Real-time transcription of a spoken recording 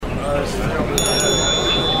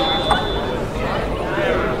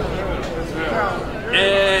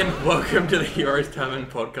And welcome to the Heroes Tavern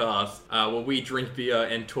podcast, where we drink beer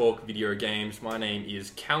and talk video games. My name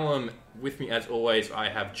is Callum. With me, as always, I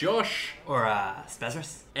have Josh. Or,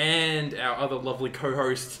 Spazarus. And our other lovely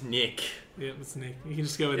co-host, Nick. Yeah, it's Nick. You can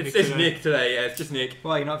just go with Nick It's today. Nick today, yeah, it's just Nick.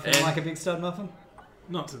 Well, you're not feeling like a big stud muffin?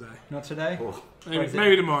 Not today. Not today? Oh.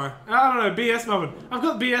 Maybe tomorrow. I don't know, BS muffin. I've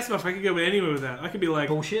got BS muffin. I could go anywhere with that. I could be like...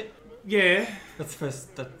 Bullshit? Yeah. That's the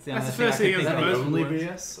first... That's the That's only the first thing I thing can I think was of. only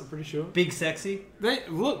BS, I'm pretty sure. Big sexy?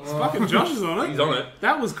 Look, fucking Josh is on it. He's on it.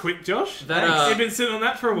 That was quick, Josh. That, You've been sitting on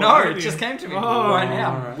that for a No, while. it haven't you? just came to me Oh, right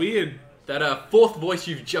now. Weird. That fourth voice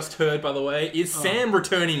you've just heard, by the way, is Sam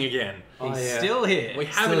returning again. He's still here. We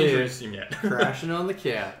haven't introduced him yet. Crashing on the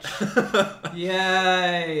couch.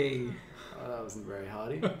 Yay. Oh, that wasn't very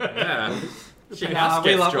hardy. Yeah. Your Nah, house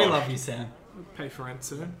we gets, Josh. love you, Sam. Pay for rent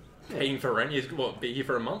soon. Paying for rent. You've be here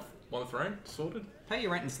for a month? Month rent? Sorted? Pay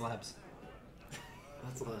your rent in slabs.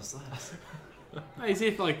 That's a lot of slabs. He's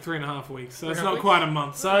here for like 3.5 weeks, so it's 3.5 not weeks? quite a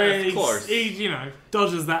month. So Yeah, it's close. he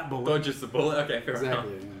dodges that bullet. Dodges the bullet. Okay, fair enough.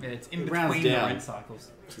 Exactly. Yeah, it's in It rounds between the down. rent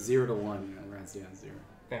cycles. 0 to 1, rounds down 0.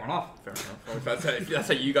 Fair enough. Fair enough. Well, if that's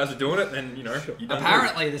how you guys are doing it, then, you know, you don't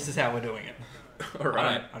Apparently, this is how we're doing it. All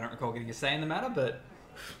right. I don't recall getting a say in the matter, but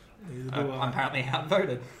Neither do I'm apparently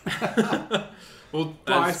outvoted. Well,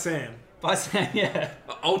 By as- Sam. By Sam, yeah.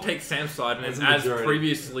 I'll take Sam's side, and As a as majority.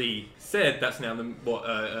 previously said, that's now the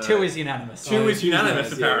what? 2 is unanimous. two is two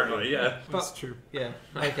unanimous, unanimous, yeah. apparently. Yeah. That's true. Yeah.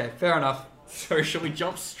 Okay, fair enough. So, shall we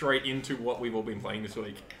jump straight into what we've all been playing this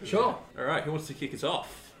week? Sure. All right. Who wants to kick us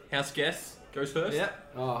off? House guest goes first. Yeah.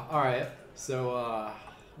 Oh, alright. So,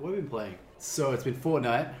 what have we been playing? So, it's been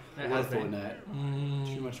Fortnite. It A lot has of been.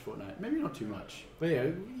 Fortnite. Too much Fortnite. Maybe not too much. But yeah,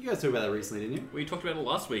 you guys talked about that recently, didn't you? We talked about it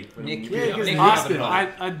last week. when Nick- you- Yeah, because Nick Nick's has been on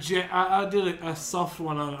it. I did a soft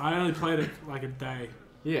one on it. I only played it like a day.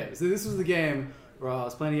 Yeah, so this was the game where I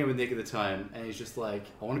was playing a game with Nick at the time, and he's just like,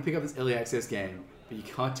 I want to pick up this early access game, but you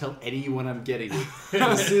can't tell anyone I'm getting it.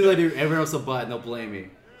 As soon as I do, everyone else will buy it and they'll blame me.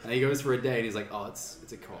 And he goes for a day and he's like, oh, it's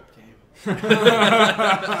a co-op game.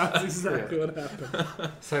 That's exactly what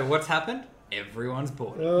happened. So what's happened? Everyone's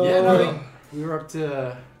bought it. Yeah, no, I think we were up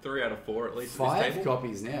to 3 out of 4 at least. at this 5 table.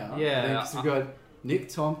 copies now. Yeah, I think, so we've got Nick,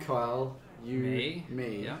 Tom, Kyle, you, me.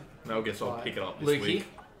 Yeah. No, I guess I'll pick it up this Lukey. week.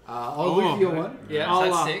 Oh, Luke, you're one. Yeah, I'll, so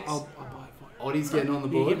that's 6. I'll buy it. Oddie's getting on the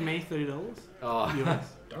You board. give me $30 Oh, US.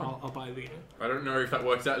 I'll buy the game. I don't know if that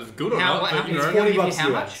works out as good or How- not, how- but you it's know. 40 $40 bucks how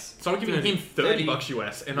much? US. So I'm giving him 30 bucks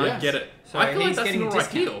US, and I Yes. get it. So I feel like he's that's getting the a right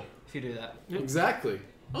discount deal. if you do that. Exactly.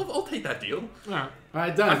 I'll take that deal. Alright.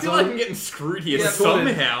 Alright, done. I feel So like I'm getting screwed here Yeah,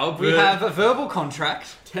 somehow, but We have a verbal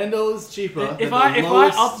contract. $10 cheaper. If than I the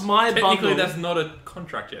lowest- up my technically bundle, that's not a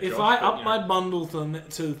contract yet. if Josh, I but, up you my know. bundle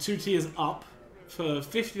to 2 tiers up for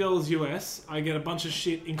 $50 US, I get a bunch of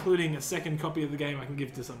shit, including a second copy of the game I can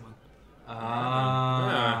give to someone.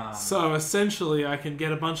 Ah. So essentially, I can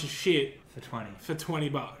get a bunch of shit For 20. for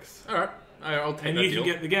 $20, Alright, I'll take and that you deal.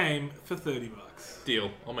 can get the game for $30.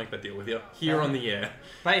 Deal. I'll make that deal with you. Here on the air.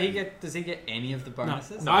 But does he get any of the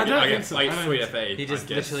bonuses? No, I don't I think get so. like I don't sweet think so. FA. He just I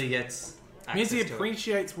guess. literally gets Means he access to it.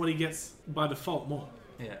 appreciates what he gets by default more.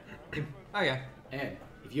 Yeah. Okay. And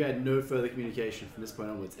if you had no further communication from this point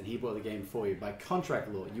onwards, and he bought the game for you, by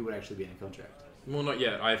contract law, you would actually be in a contract. Well, not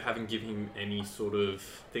yet. I haven't given him any sort of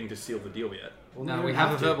thing to seal the deal yet. Well, No, you we don't have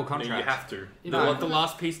a to. verbal No, contract. you have to. No. The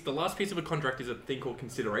last piece of a contract is a thing called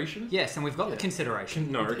consideration. Yes, and we've got the Yeah.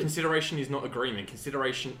 consideration. No, consideration is not agreement.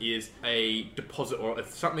 Consideration is a deposit or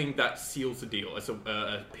something that seals the deal. It's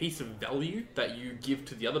a piece of value that you give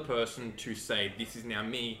to the other person to say, this is now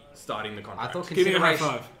me starting the I contract. thought Give me a high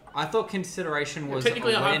consideration. five. I thought consideration was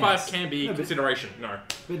Technically, a high awareness. five can be No, but- consideration. No.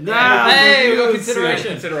 But Nah, Hey, we got you consideration. say-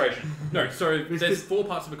 Consideration. No, so Because- there's 4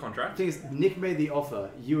 parts of a contract. The thing is, Nick made the offer,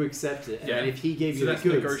 you accept it, and then if he gave so you the that's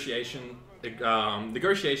goods,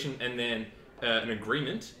 negotiation, and then an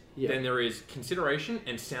agreement. Yeah. Then there is consideration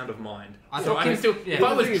and sound of mind. I so thought I can still, yeah. if I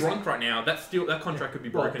The was thing is- drunk right now, that contract could be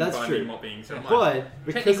Well, broken that's by true. me not being sound of mind. but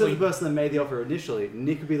because of the Technically- person that made the offer initially,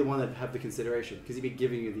 Nick would be the one that have the consideration, because he'd be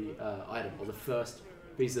giving you the item, or the first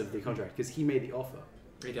piece of the contract, because he made the offer.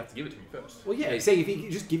 You'd have to give it to me first. Well, yeah, he's saying if he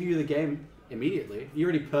could just give you the game immediately, you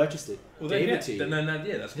already purchased it, Well, gave then, it to you. then that's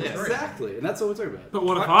Yeah. consideration. Exactly, and that's all we're talking about. But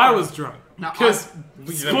what if I was drunk? No, Because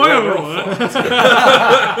We- spoiler we're all alert.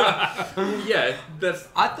 Yeah, that's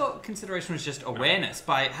I thought consideration was just awareness.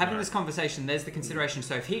 By having this conversation, there's the consideration.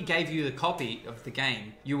 So if he gave you the copy of the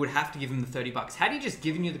game, you would have to give him the $30. Had he just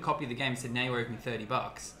given you the copy of the game and said, now you owe me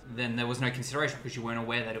 $30, then there was no consideration because you weren't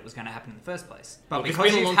aware that it was going to happen in the first place. But Look,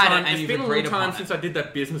 because you've had it and it's you've been a agreed long time upon since it. I did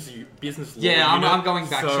that business law Yeah, unit, I'm going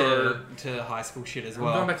back so to to high school shit as I'm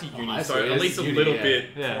well. going back to uni, I so see. at least a Uni, little yeah. bit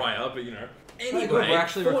Yeah. prior, but you know. Anyway, Anyway, we're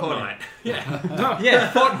actually recording. Fortnite. Yeah.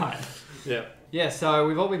 Yeah, Fortnite. Yeah. Yeah, so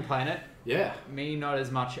we've all been playing it. Yeah. Me not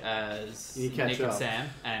as much as You catch Nick and up. Sam,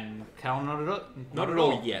 and Cal not at Not at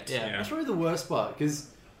all yet. Yeah. Yeah. That's probably the worst part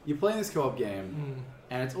because you're playing this co-op game,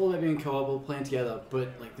 and it's all about being co-op, playing together. But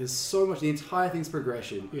like, there's so much. The entire thing's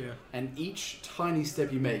progression, Yeah. and each tiny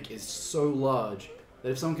step you make is so large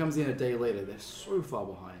that if someone comes in a day later, they're so far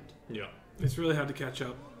behind. Yeah. It's really hard to catch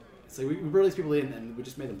up. So we brought these people in, and we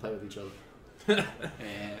just made them play with each other.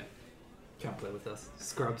 And Can't play with us.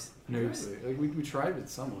 Scrubs. Noobs. Like, we tried with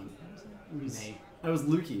someone. It was, Me. That was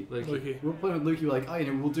Lukey. Lukey. We were playing with Lukey. We're like, oh,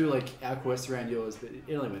 you know, we'll do like our quests around yours, but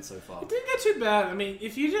it only went so far. It didn't get too bad. I mean,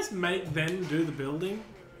 if you just make them do the building,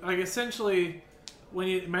 like essentially, when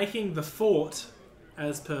you're making the fort,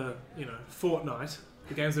 as per Fortnite,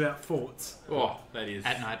 the game's about forts. Oh, that is.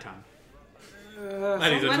 At night time.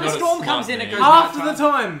 That is When not the a storm smart comes in, name. it goes- Half of nighttime. the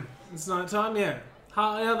time, it's nighttime. Yeah, the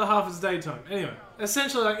other half is daytime. Anyway,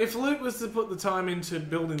 essentially, like if Luke was to put the time into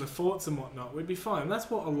building the forts and whatnot, we'd be fine. That's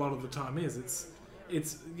what a lot of the time is.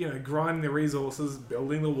 It's grinding the resources,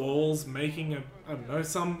 building the walls, making I don't know,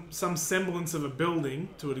 some semblance of a building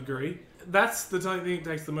to a degree. That's the thing that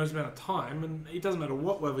takes the most amount of time, and it doesn't matter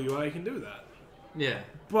what level you are, you can do that. Yeah.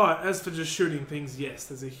 But as for just shooting things, yes,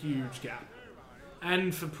 there's a huge gap.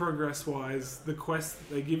 And for progress-wise, the quests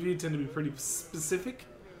that they give you tend to be pretty specific.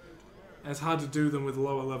 And it's hard to do them with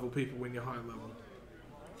lower-level people when you're high level.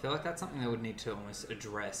 I feel like that's something they would need to almost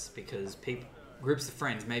address because groups of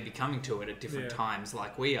friends may be coming to it at different Yeah. times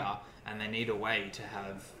like we are, and they need a way to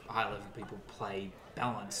have high-level people play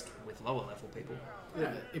balanced with lower-level people.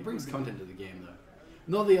 Yeah, it brings content to the game though.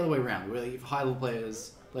 Not the other way around. Where like, if high level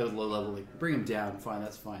players play with low level, like bring them down. Fine,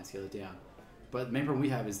 that's fine. Scale it down. But the main problem we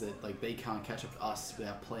have is that like they can't catch up to us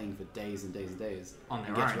without playing for days and days and days On and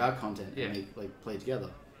their get own. to our content Yeah. and they like play together.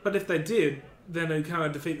 But if they did, then it kind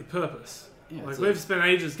of defeat the purpose. Yeah, Like it's we've spent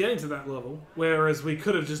ages getting to that level, whereas we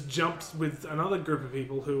could have just jumped with another group of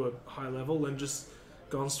people who are high level and just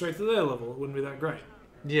gone straight to their level. It wouldn't be that great.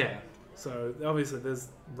 Yeah. So obviously there's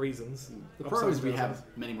reasons. The problem is we Upsides, have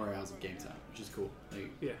many more hours of game time, which is cool.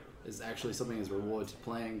 Like, Yeah. there's actually something as a reward to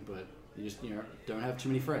playing, but you just don't have too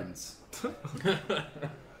many friends.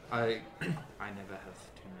 I never have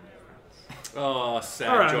too many friends. Oh, sad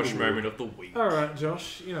All right. Josh moment of the week. All right,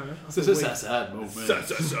 Josh. It's just a sad movement. Sad.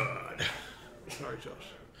 Sorry, Josh.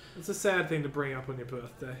 It's a sad thing to bring up on your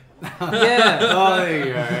birthday. Yeah. Oh, there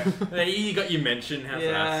you go. Hey, you got your mention. How's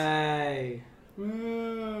that? Yay.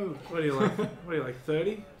 Woo. What are you like?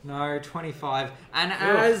 30? No, 25. And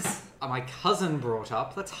as my cousin brought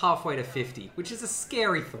up, that's halfway to 50, which is a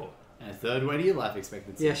scary thought. And a third way to your life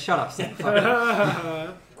expectancy. Yeah, shut up, Sam. Fuck it.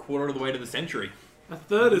 A Quarter of the way to the century.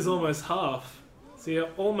 third is almost half. So you're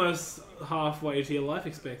almost halfway to your life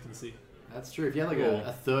expectancy. That's true. If you had like Cool.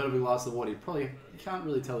 a third of a glass of water, you can't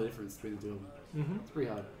really tell the difference between the two of them. Mm-hmm. It's pretty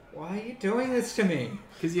hard. Why are you doing this to me?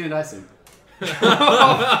 Because you and I soon.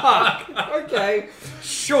 Okay.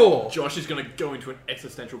 Sure. Josh is going to go into an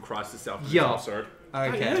existential crisis after this Yeah. episode.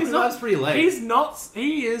 Okay. He's not- That's pretty late. He's not.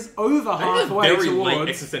 He is over That is a halfway very late towards.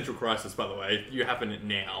 existential crisis, by the way. You happen it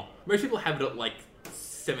now. Most people have it at like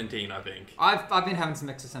 17, I think. I've been having some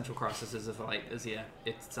existential crises of late, as yeah,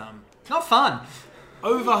 it's not fun.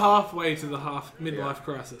 Over halfway to the midlife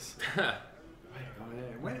crisis.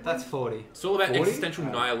 That's 40. It's all about 40? existential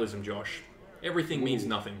Oh. nihilism, Josh. Everything means Ooh.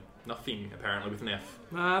 nothing. Nothing, apparently, with an F.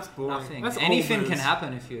 Nah, that's boring. Nothing. That's old Anything news. can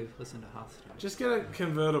happen if you listen to Hearthstone. Just get a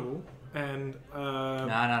convertible and. No.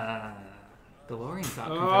 DeLoreans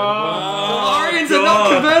aren't convertible. Oh, DeLoreans are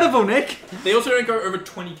not convertible, Nick. They also don't go over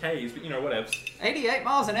 20Ks, but you know, whatever. 88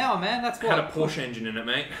 miles an hour, man. That's Had a what. Porsche engine in it,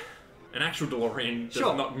 mate. An actual DeLorean does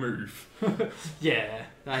Sure. not move. Yeah.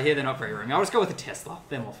 I hear they're not very roomy. I'll just go with a Tesla.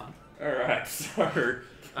 They're more fun. Alright, so...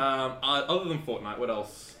 other than Fortnite, what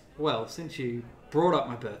else? Well, since you brought up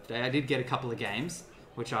my birthday, I did get a couple of games,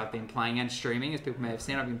 which I've been playing and streaming. As people may have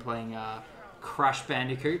seen, I've been playing Crash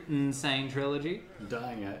Bandicoot Insane Trilogy. I'm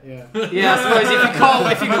dying at, yeah. Yeah, I suppose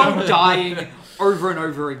if you call dying over and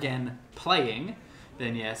over again playing,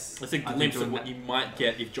 then yes. It's a I've been glimpse of doing what that. you might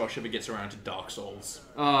get if Josh ever gets around to Dark Souls.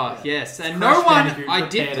 Oh, yes. And Crash no one... Bandicoot, I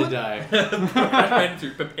did prepare to put... die. And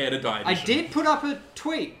to prepare to die I edition. did put up a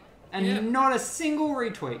tweet, and Yeah. not a single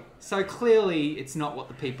retweet. So clearly, it's not what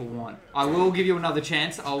the people want. I will give you another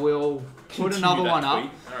chance. I will put Continue another that one up.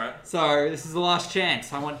 tweet. Alright. So this is the last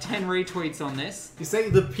chance. I want 10 retweets on this. You say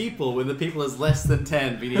the people when the people is less than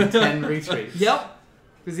 10, we need 10 retweets. Yep.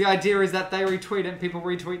 Because the idea is that they retweet it, and people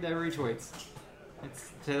retweet their retweets.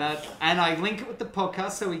 It's to that, and I link it with the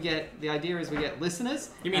podcast, so we get. The idea is we get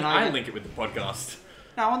listeners. You mean and I get- link it with the podcast?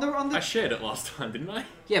 No, on the I shared it last time, didn't I?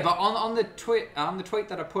 yeah, but on the tweet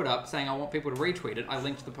that I put up saying I want people to retweet it, I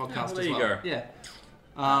linked the podcast well, there as you well. go. Yeah.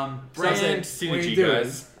 Brand what synergy, you do guys.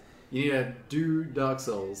 is, you need to do Dark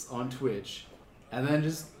Souls on Twitch, and then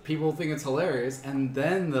just people think it's hilarious, and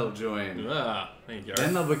then they'll join. Ah, there you go.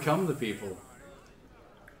 Then they'll become the people.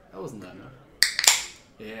 That wasn't that enough.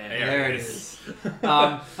 Yeah. There it is.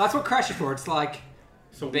 That's what Crash is for. It's like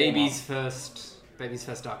So baby's first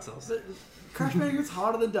Dark Souls. But Crash Bandicoot's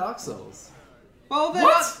harder than Dark Souls. Well,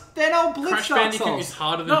 What? they're not Blitz Crash Dark Bandicoot Souls. is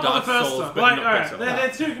harder than Not Dark for the first Souls, time. but Like, not alright, better.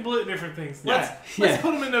 they're two completely different things. Yeah. Let's Yeah.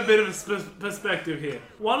 put them in a bit of a perspective here.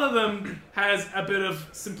 One of them has a bit of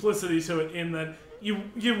simplicity to it in that you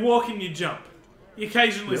walk and you jump. You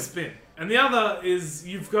occasionally Yep. spin. And the other is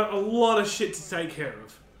you've got a lot of shit to take care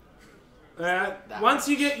of. Once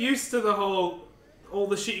you get used to all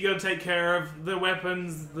the shit you got to take care of, the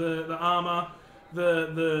weapons, the armor,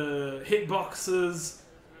 the hitboxes,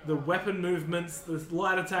 the weapon movements, the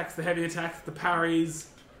light attacks, the heavy attacks, the parries,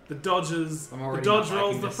 the dodges, I'm the already dodge not rolls,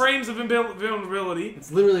 liking the this. frames of vulnerability.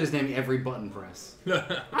 It's literally just naming every button press.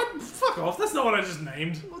 Fuck off, that's not what I just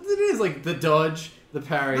named. Well, it is like the dodge, the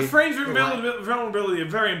parry. The frames of the light- vulnerability are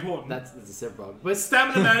very important. That's a separate problem. But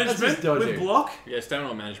Stamina just management dodging. with block, Yeah,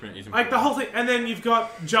 stamina management is important. like the whole thing, and then you've got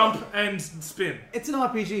jump and spin. it's an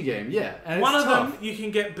RPG game, yeah. And One it's of tough. them you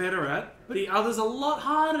can get better at, but the other's a lot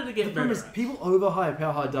harder to get The better problem is at. people overhype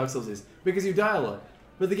how hard Dark Souls is because you die a lot.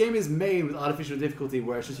 But the game is made with artificial difficulty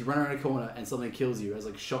where it's just you run around a corner and something kills you as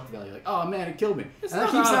like shock value. Like, oh man, it killed me. It's and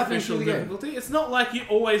not that keeps happening artificial through the game. difficulty. It's not like you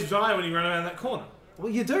always die when you run around that corner.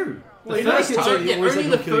 Well, you do. Well, The you first don't. hit, Only, you always only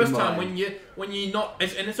like, the "I'll kill you first time mine." when you're not,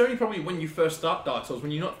 and it's only probably when you first start Dark Souls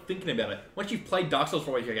when you're not thinking about it. Once you've played Dark Souls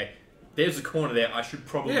for a while, you go, okay, there's a corner there. I should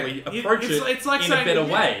probably approach it's like in saying, a better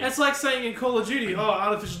way. It's like saying in Call of Duty, oh,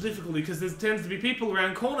 artificial difficulty, because there tends to be people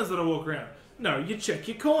around corners that I walk around. No, you check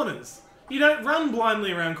your corners. You don't run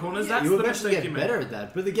blindly around corners. Yeah, That's you the eventually mistake get you make. better at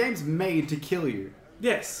that. But the game's made to kill you.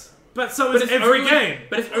 Yes, but so But is it's every only- game.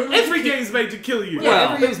 but it's only every to keep- game's made to kill you. Yeah, Well-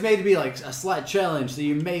 every game's made to be like a slight challenge, so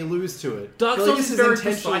you may lose to it. Dark But, like, Souls this is very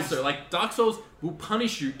intentional- precise though. Like Dark Souls will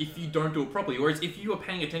punish you if you don't do it properly. Whereas if you are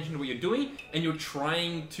paying attention to what you're doing and you're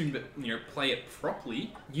trying to play it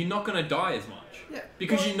properly, you're not going to die as much. Yeah,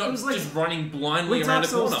 Because well, you're it not was like- just running blindly When around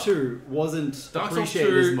Dark a corner. Souls 2 wasn't Dark Souls appreciated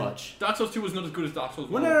 2 as much. Dark Souls 2 was not as good as Dark Souls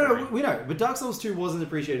 1. Well, or no, 3. we know. But Dark Souls 2 wasn't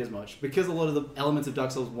appreciated as much because a lot of the elements of Dark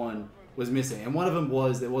Souls 1 was missing. And one of them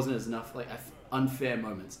was there wasn't as enough like unfair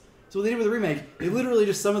moments. So what they did with the remake, they literally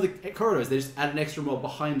just some of the corridors, they just added an extra mob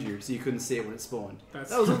behind you so you couldn't see it when it spawned. That's-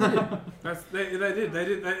 That was what they did. They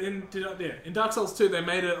did. In Dark Souls 2, they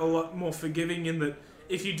made it a lot more forgiving in that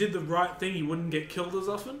if you did the right thing, you wouldn't get killed as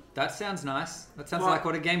often. That sounds nice. That sounds Well- like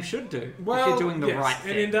what a game should do. Well, if you're doing the yes. right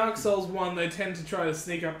And in thing. Dark Souls 1, they tend to try to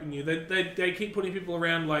sneak up on you. They keep putting people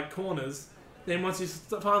around like corners. Then once you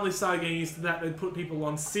finally start getting used to that, they put people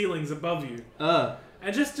on ceilings above you.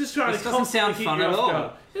 And just trying This to doesn't constantly sound keep fun you at off all.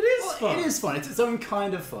 guard. It is Well, fun. it is fun. It's its own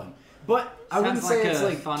kind of fun. But I wouldn't Sounds say like it's a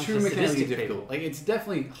like fun too for mechanically sadistic difficult. people. Like it's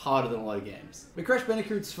definitely harder than a lot of games. But Crash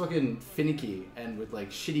Bandicoot's fucking finicky and with like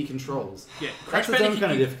shitty controls. Yeah, That's its own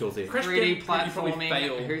kind of difficulty. Crash 3D Bandicoot, you probably platforming.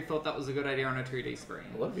 fail. Who thought that was a good idea on a 2D screen?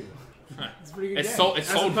 A lot of people. It's a pretty good It's game. sold, it's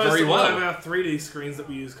As sold opposed very to all of well. our 3D screens that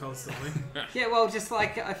we use constantly. Yeah, well, just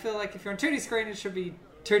like I feel like if you're on 2D screen, it should be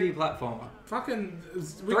 2D platformer. Fucking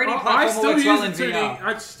 3D I platformer still works use well a in 2D. VR.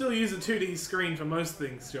 I still use a 2D screen for most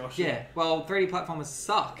things, Josh. Yeah, well, 3D platformers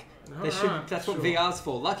suck. Alright, That's what sure. VR's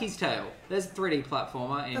for. Lucky's Tale. There's a 3D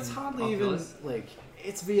platformer in That's hardly Oculus. even like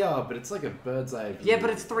it's VR, but it's like a bird's eye view. Yeah, but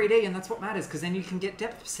it's 3D, and that's what matters, because then you can get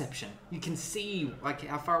depth perception. You can see like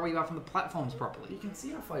how far away you are from the platforms You properly. can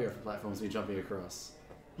see how far you're off the platforms when you're jumping across.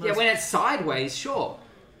 Yeah, when it's sideways, sure.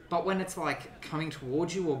 But when it's like coming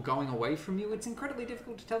towards you or going away from you, it's incredibly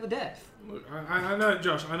difficult to tell the depth. Look, I know,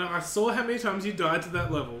 Josh. I know. I saw how many times you died to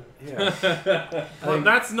that level. Yeah. But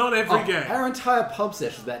that's not every game. Our entire pub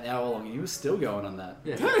session was about an hour long, and you were still going on that.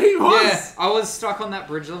 Yeah. He was. Yeah, I was stuck on that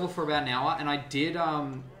bridge level for about an hour, and I did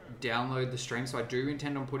download the stream, so I do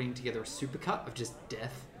intend on putting together a supercut of just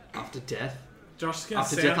death after death. Josh, it's gonna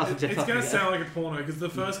After sound. death, after death, it's after gonna death. sound like a porno because the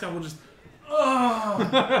first couple just.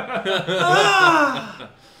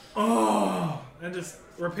 Oh, and just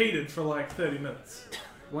repeated for like 30 minutes.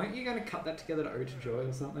 Weren't you going to cut that together to Ode to Joy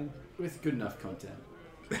or something? With good enough content.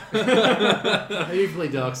 Maybe play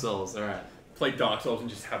Dark Souls, alright. Play Dark Souls and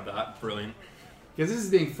just have that. Brilliant. Because this is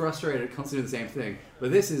being frustrated, constantly doing the same thing.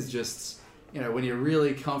 But this is just, you know, when you're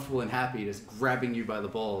really comfortable and happy, just grabbing you by the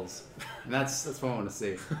balls. And that's what I want to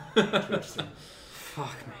see. Interesting.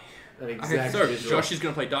 Fuck me. That exact So, visual. Josh is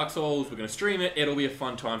going to play Dark Souls. We're going to stream it. It'll be a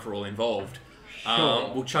fun time for all involved.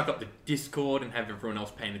 Sure. We'll chuck up the Discord and have everyone else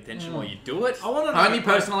paying attention while you do it. I want to The only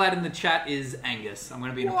person allowed in the chat is Angus. I'm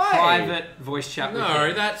going to be in a Why? private voice chat with No,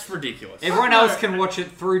 him. that's ridiculous. Everyone No. else can watch it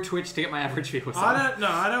through Twitch to get my average viewers. I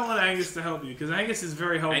don't want Angus to help you because Angus is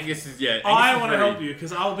very helpful. Angus is, yeah. I Angus want is to very- help you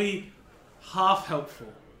because I'll be half helpful.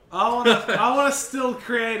 I want to still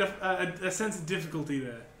create a sense of difficulty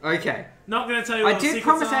there. Okay. Not going to tell you I what did secrets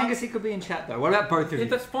promise are. Angus he could be in chat though. What about both of Yeah, you?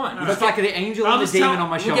 that's fine. Alright. It's like the angel I'll and the just tell- demon on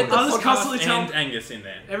my We'll shoulder. get the I'll just podcast constantly tell- and Angus in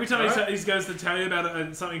there. Every time Alright? he goes to tell you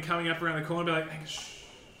about something coming up around the corner, be like, Angus, shh.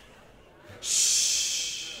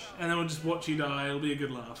 Shh. And then we'll just watch you die. It'll be a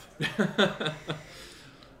good laugh.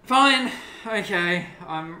 Fine. Okay.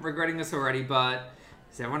 I'm regretting this already, but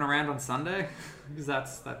is everyone around on Sunday? Because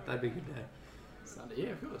that'd be a good day. Sunday, yeah,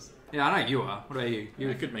 of course. Yeah, I know you are. What about you?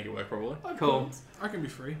 You could make it work, probably. Cool. I can be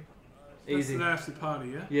free. That's Easy. the day after the party,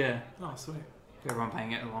 yeah? Yeah. Oh, sweet. Everyone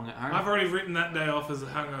paying it along at home. I've already written that day off as a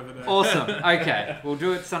hangover day. Awesome. Okay. We'll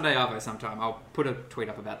do it Sunday Arvo sometime. I'll put a tweet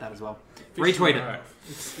up about that as well. Retweet it. Alright.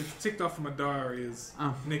 It's ticked off in my diary as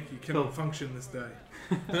Oh, Nick, you cannot cool. function this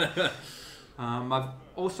day. I've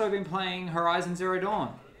also been playing Horizon Zero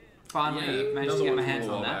Dawn. Finally managed to get my hands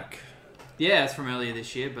on that. Yeah, it's from earlier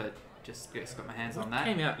this year, but just got my hands on that.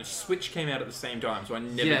 Came out. The Switch came out at the same time, so I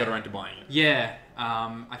never Yeah. got around to buying it. Yeah.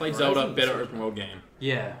 I Played thought- Zelda, better open world game.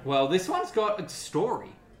 Yeah. Well, this one's got a story.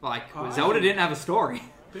 Like, Oh, Zelda I- didn't have a story.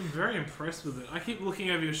 Been very impressed with it. I keep looking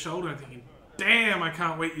over your shoulder and thinking, damn, I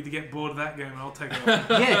can't wait you to get bored of that game and I'll take it off.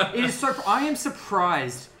 Yeah, it is so... I am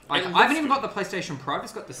surprised. Like, It I looks haven't even good. got the PlayStation Pro, I've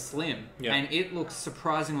just got the Slim. Yeah. And it looks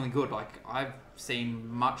surprisingly good. Like, I've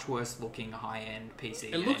seen much worse looking high-end PC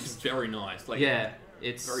It games. looks very nice. Like, Yeah,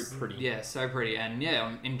 it's very pretty. Yeah, so pretty, and yeah,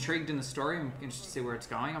 I'm intrigued in the story. I'm interested to see where it's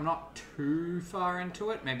going. I'm not too far into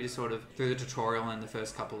it. Maybe just sort of through the tutorial and the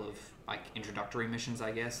first couple of like introductory missions,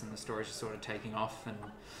 I guess, and the story's just sort of taking off. And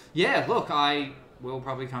yeah, look, I will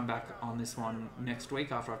probably come back on this one next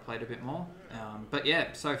week after I've played a bit more. But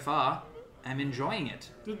yeah, so far, I'm enjoying it.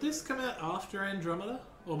 Did this come out after Andromeda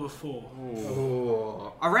or before?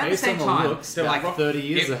 Oh. Around Based the same on the time, looks, they're about like 30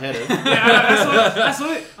 years it- ahead of. Yeah, that's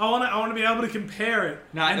what I want to be able to compare it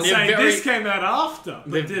No, and they're say very- this came out after.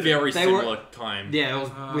 They're But did very They were- similar time. yeah, it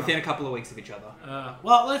was within a couple of weeks of each other.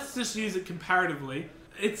 well, let's just use it comparatively.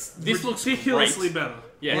 It's This looks ridiculously great. better.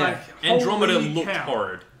 Yeah. Like, Andromeda holy looked cow.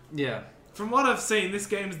 horrid. Yeah. From what I've seen, this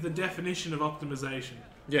game's the definition of optimization.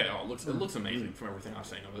 Yeah, it looks amazing from everything I've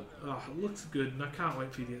seen of it. Oh, it looks good, and I can't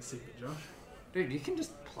wait for you to get Secret, Josh. Dude, you can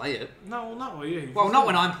just play it. No, well, not while you're here. Well, not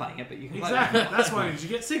when I'm playing it, but you can Exactly. play it. That's why you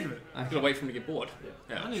get Secret. I've got to wait for him to get bored.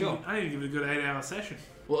 Yeah. Sure. I need to give it a good 8-hour session.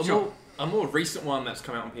 Well, Sure. a more recent one that's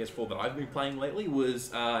come out on PS4 that I've been playing lately was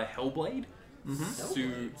Hellblade.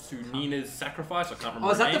 Nina's Sacrifice. I can't remember.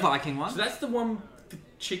 Oh, is her that the name. Viking one? So that's the one, the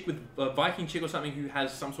chick with Viking chick or something who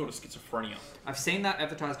has some sort of schizophrenia. I've seen that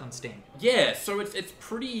advertised on Steam. Yeah, so it's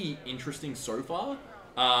pretty interesting so far.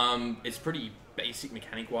 It's pretty basic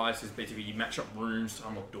mechanic wise. It's basically you match up rooms to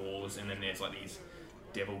unlock doors, and then there's like these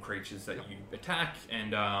devil creatures that you attack,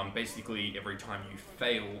 and basically every time you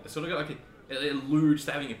fail, it's sort of got like it alludes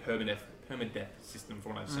to having a permadeath system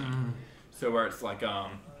from what I've seen. So where it's like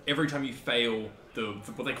every time you fail the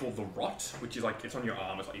what they call the rot, which is like it's on your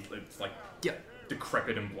arm, it's like Yep.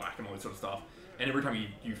 decrepit and black and all this sort of stuff. And every time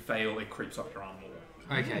you fail, it creeps up your arm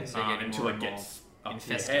more. Okay, so you're getting Until more it and more gets up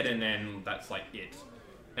infested. to your head, and then that's like it.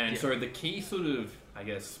 And Yeah. so the key sort of, I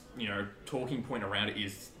guess, talking point around it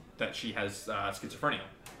is that she has schizophrenia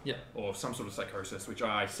Yeah. or some sort of psychosis, which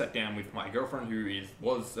I sat down with my girlfriend who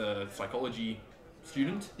was a psychology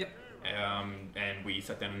student. Yep. And we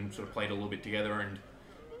sat down and sort of played a little bit together and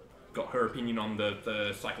got her opinion on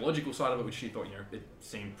the psychological side of it, which she thought, it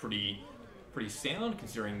seemed pretty sound,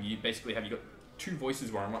 considering you basically you got two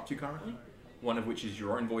voices where I'm up to currently. One of which is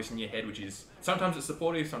your own voice in your head, which is sometimes it's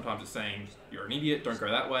supportive, sometimes it's saying you're an idiot, don't go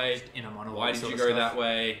that way. Inner monologue. Why did sort you of go stuff. that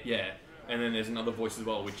way? Yeah. And then there's another voice as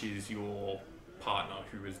well, which is your partner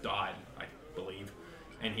who has died, I believe,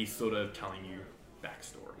 and he's sort of telling you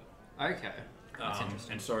backstory. Okay. That's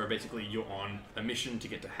interesting. And so basically you're on a mission to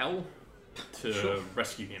get to hell to Sure.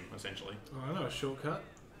 rescue him, essentially. Oh, I know a shortcut,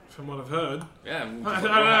 from what I've heard. Yeah. I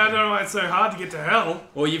don't know why it's so hard to get to hell.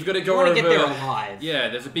 Well, you've got to They go want over... to get there alive. Yeah,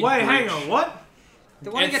 there's a big Wait, bridge. hang on, what? They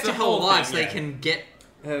want to It's get to the hell whole alive thing, so yeah. they can get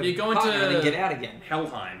You go into- partner and then get out again.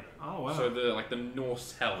 Helheim. Oh, wow. So the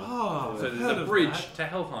Norse hell. Oh, so I've there's heard a of bridge that. to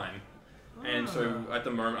Helheim. And so at the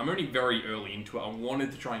moment, I'm only very early into it. I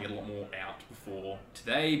wanted to try and get a lot more out before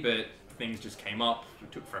today, but things just came up.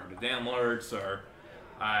 It took forever to download, so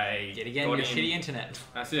I Yet again, got your in. shitty internet.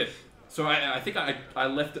 That's it. So I think I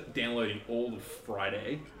left it downloading all of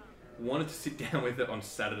Friday. Wanted to sit down with it on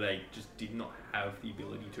Saturday, just did not have the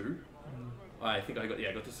ability to. I think I got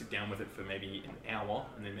to sit down with it for maybe an hour,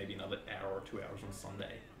 and then maybe another hour or 2 hours on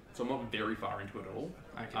Sunday. So I'm not very far into it at all.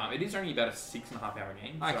 Okay. It is only about a 6.5 hour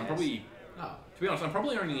game. So Okay. I'm probably, Oh, to be honest, I'm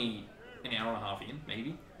probably only an hour and a half in,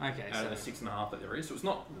 maybe, Okay, out of the so 6.5 that there is. So it's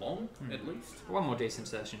not long, at least. one more decent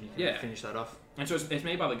session, you can Yeah. finish that off. And so it's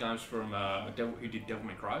made by the guys from who did Devil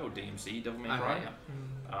May Cry, or DMC Devil May Cry. Okay,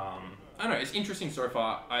 yeah. I don't know, it's interesting so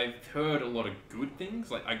far. I've heard a lot of good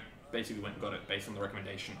things. Like, I basically went and got it based on the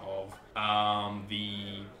recommendation of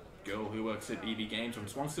the girl who works at EV Games from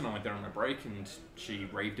Swanston. I went there on my break, and she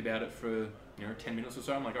raved about it for 10 minutes or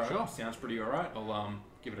so. I'm like, alright, Sure. sounds pretty alright. I'll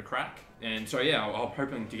give it a crack. And so yeah, I'm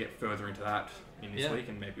hoping to get further into that in this Yeah. week,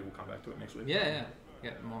 and maybe we'll come back to it next week. Yeah.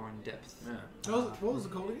 Get more in depth. Yeah. What was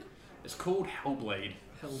it called again? It's called Hellblade.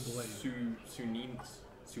 Hellblade.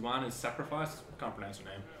 Suana's Sacrifice. I can't pronounce her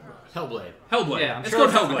name. Hellblade. Hellblade. Yeah, I'm it's sure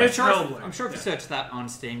called Hellblade. It's Hellblade. I'm sure if you search that on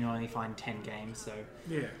Steam, you'll only find 10 games. So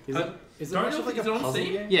Yeah. Is Uh, it? Is it don't much know of like if a it's on puzzle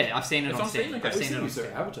Steam. game? yeah, I've seen it It's on on Steam. Steam? I've Okay. seen it on It's Steam.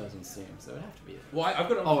 advertised on Steam, so it'd have to be it. Well, I've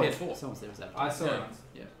got it on Oh, the yeah. PS4. Someone said it was I advertised. saw Yeah. it.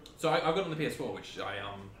 Yeah. So I've got it on the PS4, which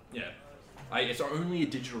it's only a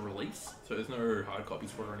digital release, so there's no hard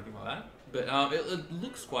copies for it or anything like that. But it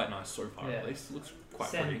looks quite nice so far, Yeah. at least. It looks quite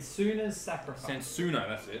pretty. Sensuna's Sacrifice. Sensuno,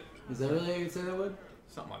 that's it. Is that really how you say that word?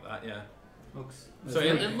 Something like that, yeah. Looks. So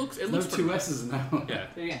it looks no pretty two nice. S's now. Yeah.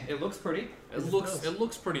 Yeah, it looks pretty. It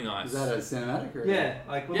looks pretty nice. Is that a cinematic or? Yeah,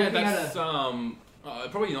 like we're Yeah, looking that's at a.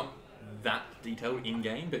 probably not that detailed in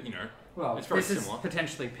game, but Well, it's very this is similar.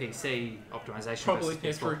 potentially PC optimization. Probably,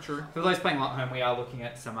 versus yeah, PS4. true. For those playing at home, we are looking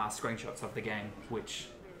at some screenshots of the game, which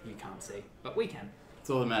you can't see, but we can. That's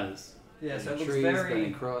all that matters. Yeah, so it looks Trees, very.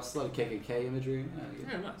 burning cross, a lot of KKK imagery.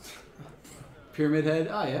 Yeah, nice. Pyramid head.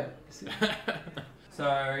 Oh yeah. So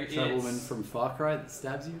Troublesman it's from Far Cry that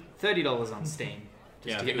stabs you. $30 on Steam. Just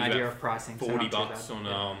Yeah, I to think get it an was idea about of pricing. so 40 not too bucks bad. on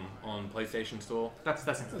Yeah. on PlayStation Store. That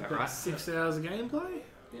sounds about right. 6 hours of gameplay?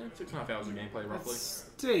 Yeah, 6.5 hours of gameplay roughly. That's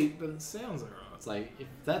steep, but it sounds alright. It's like if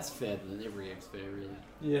that's fair, then every game's fair, really.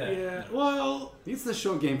 Yeah, well, It's the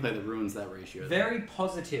short gameplay that ruins that ratio. Very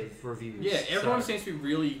positive reviews. Yeah, everyone so- seems to be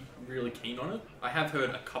really, really keen on it. I have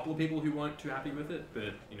heard a couple of people who weren't too happy with it,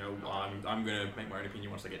 but I'm gonna make my own opinion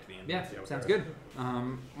once I get to the end. Yeah, and see how it sounds goes. good.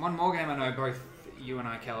 One more game I know both you and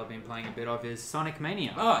I, Cal, have been playing a bit of is Sonic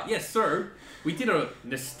Mania. Yes, so we did a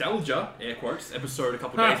nostalgia, air quotes, episode a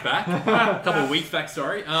couple of days back, a couple of weeks back,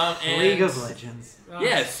 sorry. And League of Legends.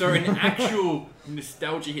 yeah, so an actual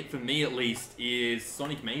nostalgia hit for me at least is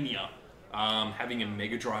Sonic Mania. Having a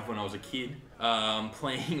Mega Drive when I was a kid,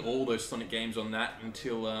 playing all those Sonic games on that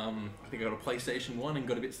until I think I got a PlayStation 1 and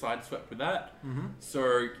got a bit sideswept with that. Mm-hmm.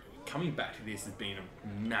 So coming back to this has been a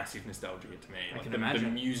massive nostalgia hit to me. I Like can the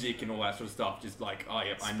imagine. music and all that sort of stuff, just like, oh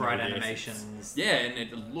yep, I know Sprite this. animations. Yeah, and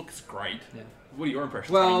it looks great. Yeah. What are your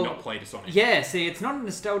impressions Well, having not played a Sonic? Yeah, see, it's not a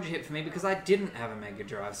nostalgia hit for me because I didn't have a Mega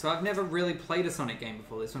Drive, so I've never really played a Sonic game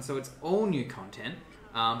before this one, so it's all new content.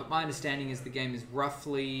 But my understanding is the game is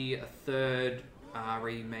roughly a third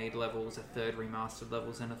remade levels, a third remastered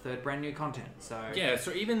levels, and a third brand new content. So Yeah,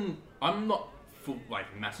 so even I'm not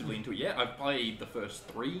massively into it yet. I've played the first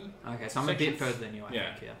 3. Okay, so I'm a bit sections. further than you, I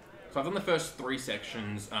Yeah. think. Yeah. So I've done the first 3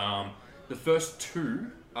 sections. The first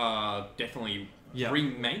 2 are definitely Yeah.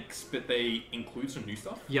 remakes, but they include some new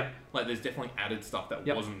stuff. Yep. Like there's definitely added stuff that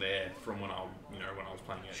Yep. wasn't there from when I was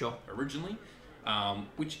playing it Sure. originally,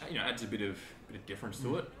 which adds a bit of difference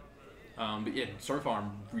to it. But yeah, so far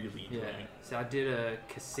I'm really enjoying Yeah. it. So I did a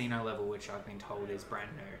casino level, which I've been told is brand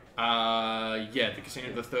new. Yeah, the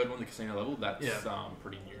casino, the third one, the casino level, that's Yeah.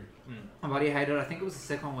 pretty new. My buddy hated it. I think it was the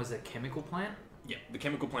second one was a chemical plant. Yeah, the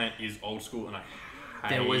chemical plant is old school, and I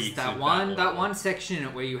There was hated that one level. section in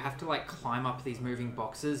it where you have to like climb up these moving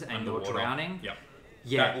boxes and Underwater. you're drowning. Yep.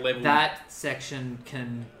 Yeah, That level- that section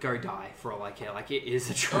can go die for all I care. Like it is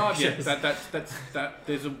atrocious. Oh yeah, that.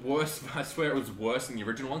 There's a worse. I swear it was worse than the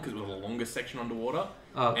original one because it was a longer section underwater.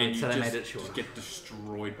 Oh, good, and so you they just, made it shorter. just get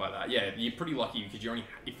destroyed by that. Yeah, you're pretty lucky because you're only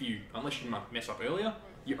unless you mess up earlier,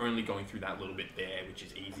 you're only going through that little bit there, which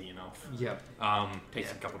is easy enough. Yep. Takes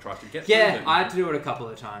Yeah. a couple tries to get. Yeah, through, I had to do it a couple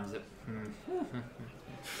of times. It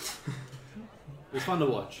was fun to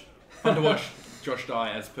watch. fun to watch Josh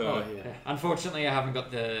die as per. Oh yeah. Unfortunately, I haven't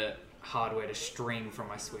got the hardware to stream from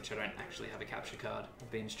my Switch. I don't actually have a capture card.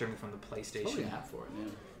 I've been streaming from the Probably PlayStation. an app for it.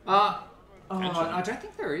 Yeah. Potentially. I don't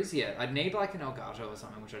think there is yet. I'd need like an Elgato or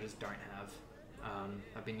something, which I just don't have.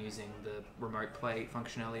 I've been using the remote play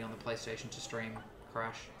functionality on the PlayStation to stream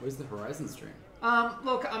Crash. Where's the Horizon stream?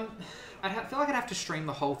 Look, feel like I'd have to stream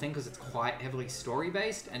the whole thing because it's quite heavily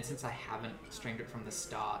story-based, and since I haven't streamed it from the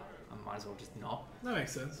start, I might as well just not. that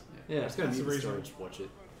makes sense. Yeah, I just gotta that's mute the the reason. storage to watch it.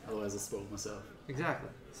 Otherwise, I'll spoil myself. Exactly.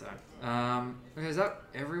 So, okay, is that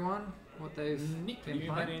everyone? what they've Nick, been have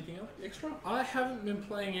you had playing. anything else extra? I haven't been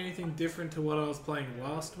playing anything different to what I was playing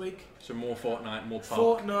last week. So more Fortnite, more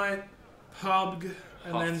PUBG. Fortnite, PUBG,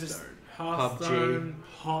 and then just Hearthstone.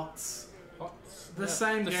 Hearthstone, HOTS. The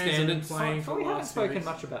same the games I've been standards. playing for Oh, we the haven't last few spoken weeks.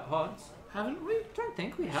 much about HOTS. Haven't we? Don't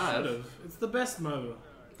think we have. Should've. It's the best MOBA.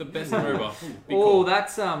 The best MOBA. Be Oh, cool.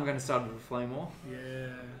 that's going to start with a flame war. Yeah.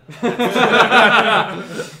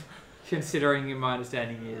 Considering my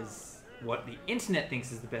understanding is what the internet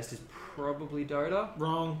thinks is the best is probably Dota.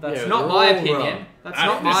 Wrong. That's Yeah, not they're my all opinion. wrong. That's Every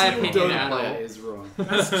not my single opinion Dota at player all. is wrong.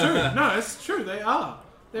 That's true. No, it's true. They are.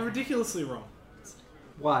 They're ridiculously wrong.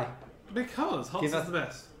 Why? Because HOTS Give is us- the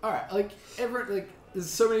best. Alright, there's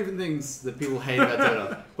so many different things that people hate about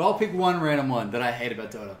Dota. But I'll pick one random one that I hate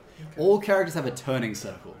about Dota. All characters have a turning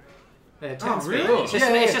circle. Yeah, Oh, turn really? speed. It's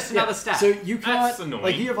just, it's just another stat. So you can't, That's annoying.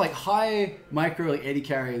 like, you have like high micro, like 80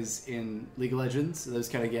 carries in League of Legends, those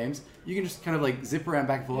kind of games. You can just kind of like zip around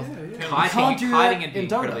back and forth. Yeah, yeah. can't do Kiting that would be in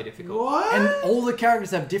Dota. incredibly difficult. What? And all the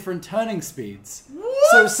characters have different turning speeds.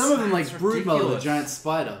 What? So some of them, like That's Broodmother, the ridiculous. giant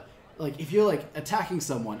spider, like if you're like attacking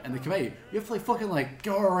someone and they come at you, you have to like fucking like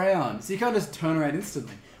go around. So you can't just turn around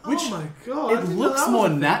instantly. Which oh my god! I it didn't know looks that was more a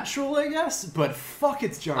thing. natural, I guess, but fuck,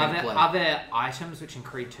 it's jarring to play. Are there items which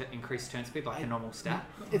increase turn speed like a normal stat?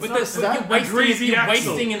 It's But not a stat. greasy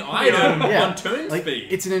axle. wasting an item Yeah. on turn Like, speed.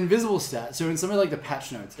 it's an invisible stat. So in some of like the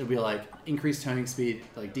patch notes, it'll be like increased turning speed,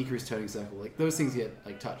 like decreased turning circle. Like those things get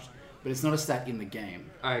like touched, but it's not a stat in the game.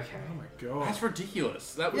 Okay. Oh my god! That's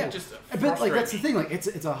ridiculous. That would Yeah, just but like that's the thing. Like it's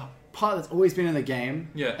a part that's always been in the game.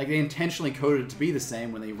 Yeah. Like they intentionally coded it to be the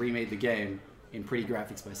same when they remade the game in pretty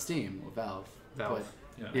graphics by Steam or Valve. Valve.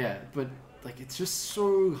 But, yeah, but like it's just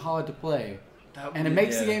so hard to play, That and it would-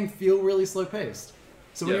 makes the yeah. game feel really slow paced.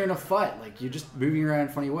 So when Yeah. you're in a fight, like you're just moving around in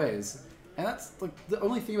funny ways, and that's like the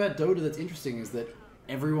only thing about Dota that's interesting is that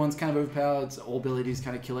everyone's kind of overpowered. So all abilities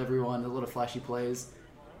kind of kill everyone. A lot of flashy plays,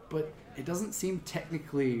 but it doesn't seem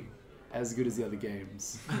technically as good as the other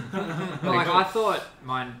games. Well, like I thought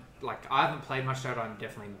mine. Like I haven't played much Dota. I'm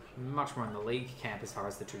definitely much more in the League camp as far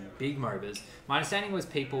as the two big MOBAs. My understanding was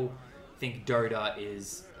people think Dota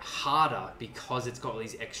is harder because it's got all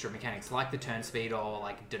these extra mechanics, like the turn speed or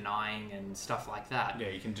like denying and stuff like that. Yeah,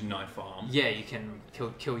 you can deny farm. Yeah, you can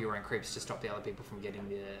kill your own creeps to stop the other people from getting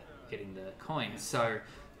the coins. So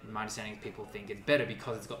my understanding is people think it's better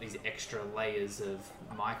because it's got these extra layers of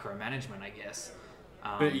micromanagement, I guess.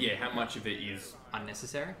 But yeah, how much of it is?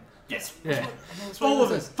 Unnecessary. Yes. Yeah. All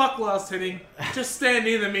of it. Fuck last hitting. Just stand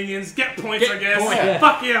near the minions. Get points, Get I guess. points. Yeah.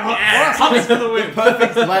 Fuck yeah. Hots for the win.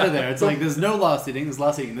 Perfect ladder there. It's like there's no last hitting, there's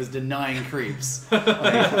last hitting, there's denying creeps. Like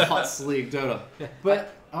hot League Dota.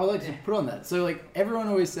 But I would like to put on that. So like everyone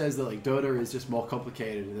always says that like Dota is just more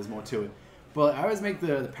complicated and there's more to it. But I always make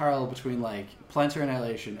the parallel between like Planetary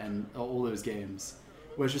Annihilation and all those games.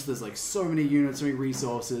 Where it's just there's like so many units, so many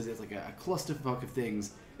resources, it's like a clusterfuck of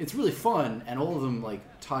things. It's really fun and all of them like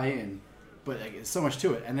tie in. But like, there's so much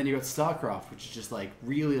to it. And then you got StarCraft, which is just like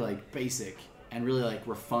really like basic and really like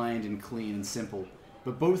refined and clean and simple.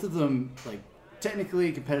 But both of them, like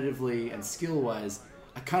technically, competitively, and skill-wise,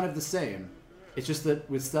 are kind of the same. It's just that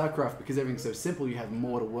with StarCraft, because everything's so simple, you have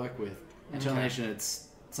more to work with. And Channel Nation, it's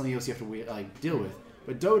something else you have to like deal with.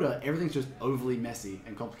 But Dota, everything's just overly messy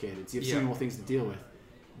and complicated, so you have so many more things to deal with.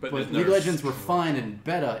 But But there's no League of Legends skill. refined and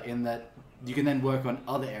better in that you can then work on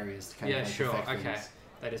other areas to kind Yeah, of like, sure. perfect Okay. things.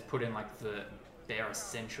 They just put in like the bare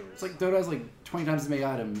essentials. It's like Dota has like 20 times as many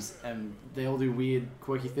items, and they all do weird,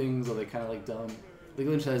 quirky things, or they're kind of like dumb. League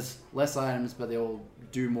of Legends has less items, but they all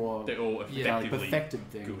do more They're all Yeah. kind effectively of like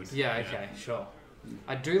perfected things. good. Yeah, okay, sure.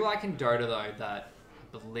 I do like in Dota though that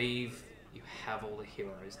I believe you have all the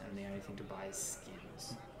heroes and the only thing to buy is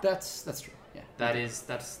skins. That's true. Yeah.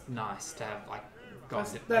 That's nice to have like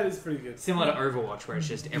guys That is pretty good. similar to Overwatch where it's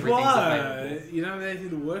just everything's available. But you don't have anything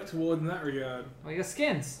to work toward in that regard. Well, you got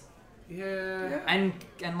skins Yeah. and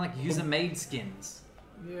like user made skins.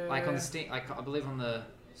 Yeah. Like on the Steam, like I believe on the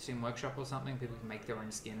Steam Workshop or something, people can make their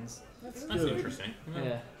own skins. That's That's good. interesting.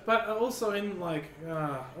 Yeah. But also in like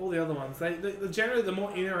all the other ones, they generally the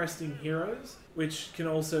more interesting heroes, which can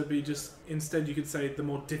also be just instead you could say the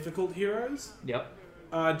more difficult heroes, Yep.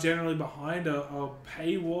 are generally behind a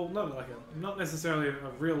paywall, not necessarily a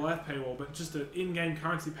real life paywall, but just an in-game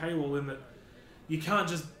currency paywall in that you can't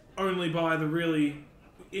just only buy the really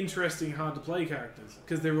interesting, hard to play characters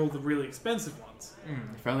because they're all the really expensive ones.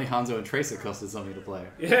 If only Hanzo and Tracer costed something to play.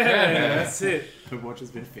 Yeah, that's it. Overwatch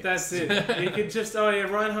has been fixed. That's it. You could just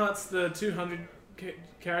Reinhardt's the 200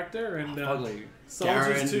 character and Ugly. Soldier's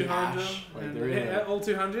Garen, 200 Ashe, like, and they're really- all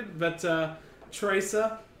 200, but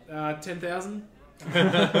Tracer 10,000.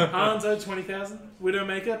 Hanzo 20,000.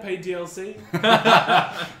 Widowmaker paid DLC.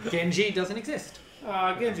 Genji doesn't exist.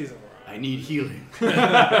 Genji's alright. I need healing.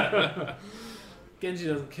 Genji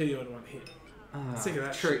doesn't kill you in one hit. Sick of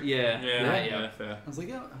that True. shit. Yeah. Yeah, fair. I was like,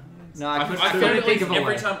 yeah. No, I I feel couldn't like think of a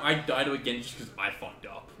every way. time I die to a Genji just because I fucked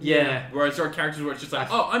up. Yeah. Whereas there are characters where it's just like,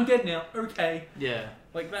 oh, I'm dead now. Okay. Yeah.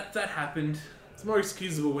 Like that happened. It's more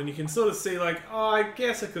excusable when you can sort of see, like, oh, I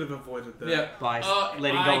guess I could have avoided that. Yeah. By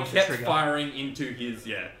letting go I of the kept trigger. firing into his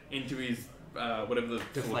whatever the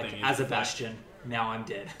Just full like thing as is. a bastion. Now I'm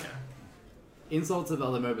dead. Insults of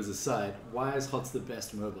other MOBAs aside, why is HOTS the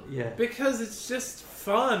best MOBA? Yeah. Because it's just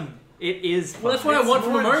fun. It is. Well, that's fun. what I want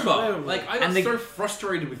from a more MOBA. enjoyable. Like I got And the- so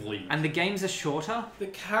frustrated with League. And the games are shorter. The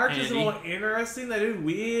characters Andy. are more interesting. They do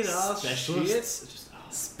weird ass shit. Specialists? Just,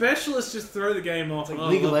 Specialists just throw the game off. like and I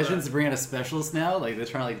League of love Legends bring out a specialist now. Like they're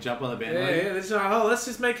trying to like jump on the that. bandwagon. Yeah, they're just like, oh, let's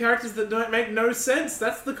just make characters that don't make no sense.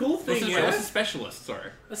 That's the cool thing. What's a specialist? Sorry.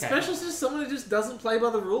 A specialist is someone who just doesn't play by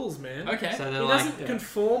the rules, man. Okay. So He they're like. doesn't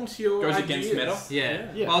conform to your Goes ideas. against meta?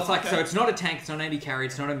 Yeah. Yeah. Well, it's like, Okay. so it's not a tank, it's not an AD carry,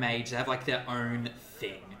 it's not a mage. They have like their own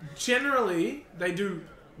thing. Generally, they do,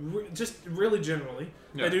 just really generally,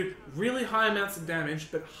 Yeah. they do really high amounts of damage,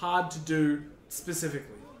 but hard to do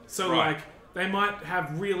specifically. So, Right. like, they might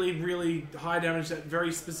have really, really high damage at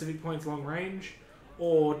very specific points long range,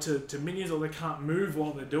 or to minions, or they can't move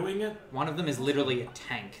while they're doing it. One of them is literally a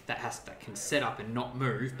tank that can set up and not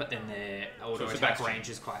move, but then their auto it's a attack bastion. range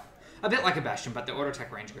is quite a bit like a bastion, but the auto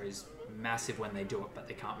attack range goes massive when they do it, but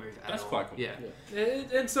they can't move at That's all. quite cool. Yeah.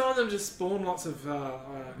 And some of them just spawn lots of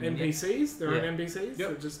NPCs, their Yeah. own NPCs, Yep.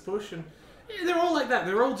 that just push, and yeah, they're all like that.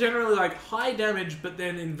 They're all generally like high damage, but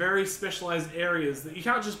then in very specialized areas that you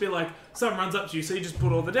can't just be like, someone runs up to you, so you just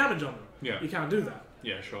put all the damage on them. Yeah. You can't do that.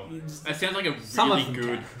 Yeah, sure. You just- That sounds like a Some of really them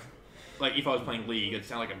good. can. Like if I was playing League, it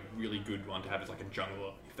sounds like a really good one to have as like a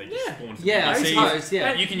jungler. If they just Yeah. spawn some Yeah, I NPCs. suppose, yeah.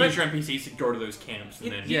 And- You can but- use your NPCs to go to those camps and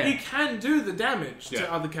You, then Yeah. you can do the damage Yeah.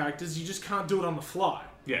 to other characters, you just can't do it on the fly.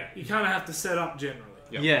 yeah. You kind of have to set up generally.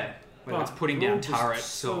 Yep. Yeah. Whether But it's putting They're all down just turrets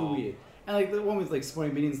so or... weird. And like the one with like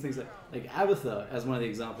spawning minions and things like Abatha as one of the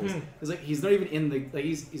examples. Hmm. It's like he's not even in the like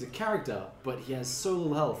he's a character, but he has so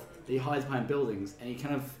little health that he hides behind buildings and he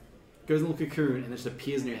kind of goes in a little cocoon and then just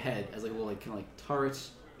appears in your head as like a little like kind of like turret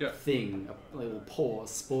Yeah. thing, a little paw, a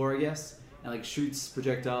spore I guess, and like shoots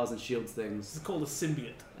projectiles and shields things. It's called a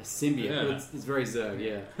symbiote. A symbiote. Yeah. Well, it's very Zerg,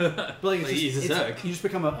 yeah. But like, Like, he's a Zerg. you just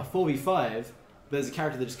become a 4v5, but there's a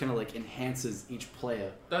character that just kind of like enhances each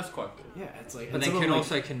player. That's quite cool. Yeah, it's like. But and they some of can them,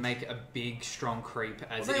 like, also can make a big, strong creep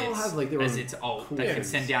as Well, they all its have, like, their as own its ult. cool That can things.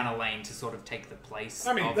 send down a lane to sort of take the place.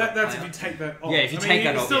 I mean, of that's the if player. you take that off. Yeah, if you I take mean,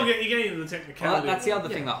 that you off, still yeah. you're getting into the Well, technicality. that's the of it.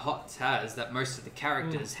 other thing Yeah. that HOTS has, that most of the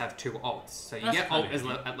characters have 2 ults. So you That's get kinda ult as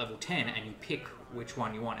neat. at level 10, and you pick which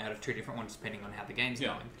one you want out of 2 different ones depending on how the game's Yeah.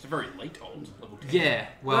 going. It's a very late old level 10. Yeah,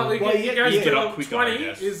 well, Well, you well, get, you you guys get get up up quicker, I 20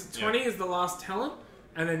 guess. is Yeah. 20 is the last talent,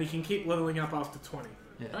 and then you can keep leveling up after 20.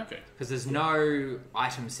 Okay. because there's no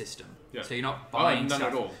item system. Yeah. So you're not Oh, buying none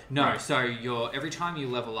stuff. at all. No, Right. so you're every time you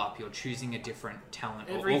level up, you're choosing a different talent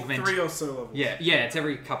Every or augment. 3 or so levels. Yeah, it's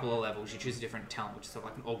every couple of levels. You choose a different talent, which is sort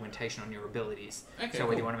of like an augmentation on your abilities. Okay, so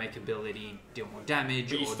whether you cool. want to make ability deal more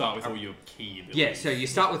damage, But you or start with all your key abilities. yeah. So you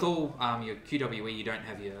start with all your QWE. You don't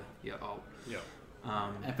have your ult. Yeah.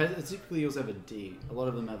 And particularly you also have a D. A lot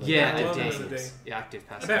of them have like Yeah, a lot active of them passives. have a D. Yeah, active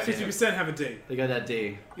passives. About yeah. 50% have a D. They got that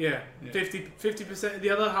D. Yeah, Yeah. 50%. The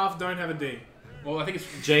other half don't have a D. Well, I think it's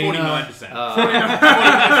Jaina, 49%. uh,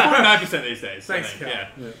 49% these days. I Thanks, think. Cal.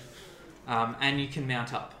 Yeah. And you can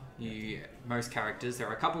mount up. Most characters, there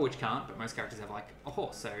are a couple which can't, but most characters have like a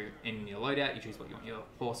horse. So in your loadout, you choose what you want your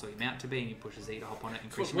horse or your mount to be, and you push a Z to hop on it,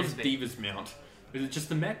 increase So your what does speed. Diva's mount? Is it just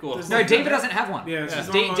the mech or? There's No, Like Diva that. doesn't have one. Yeah, it's Yeah.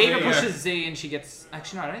 just Diva normal D. pushes Z and she gets.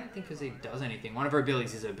 Actually, no, I don't think Z does anything. One of her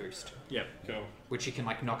abilities is her boost, Yeah. Go. which she can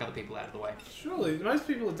like knock other people out of the way. Surely, most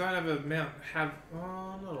people that don't have a mount have.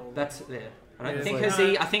 Oh, not all. That's there. I don't Yeah, think it's her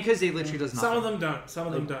like- Z. I think her Z literally does nothing. Some of them don't. Some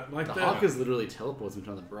of them don't. Like the the. Hawkers literally teleports him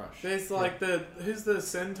on the brush. There's like the who's the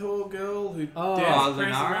centaur girl who Oh, dance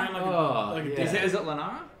prances Lunara? around like Oh, a yeah. disc. Is it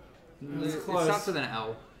Lenara? It's It close. starts with an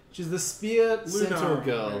L. She's the spear centaur Lunara,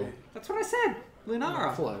 girl. maybe. That's what I said.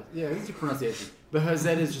 Lunara. Close. Yeah, this is your pronunciation. But her Z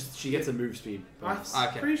is just she gets a move speed I'm bonus.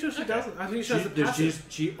 Okay. pretty sure she doesn't. I think she has a She,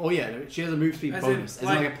 passive. she has a move speed As in, bonus, as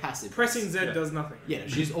like, in like a passive. Pressing Z Yeah. does nothing. Yeah,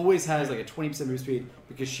 she always has like a 20% move speed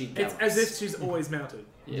because she It's gallops. as if she's always mounted.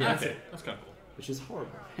 Yeah. That's Okay. it. That's kind of cool. Which is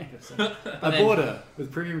horrible. I then- bought her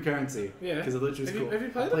with premium currency. Yeah. Because I thought she was Have you- cool. have you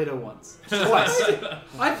played I her? played her once. Twice.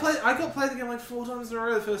 I got played the game like 4 times in a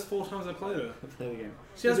row. The first 4 times I played her. I played the game.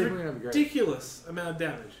 She has They bring up great. ridiculous amount of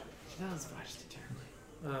damage. She does, but I just did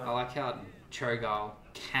terribly. I like how Cho'Gall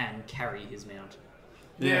can carry his mount.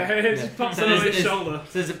 Yeah, it just pops So on his there's- shoulder.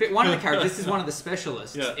 So there's a bit. One of the characters. This is one of the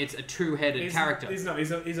specialists. Yeah. It's a two-headed character. He's not.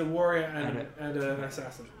 He's a warrior And and an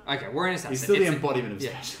assassin. Okay, we're in assassin. He's still the It's a- embodiment of yeah.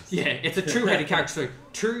 specialists. Yeah, it's a two-headed character. So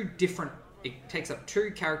two different. It takes up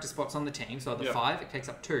two character spots on the team. So the Yeah. 5, it takes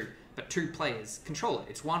up 2, but 2 players control it.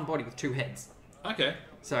 It's one body with 2 heads. Okay.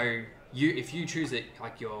 So if you choose it,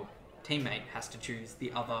 like your teammate has to choose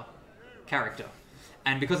the other character.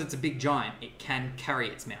 And because it's a big giant, it can carry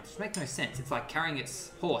its mount. Which makes no sense. It's like carrying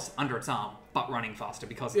its horse under its arm, but running faster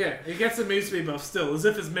because Yeah, it gets a move speed buff still, as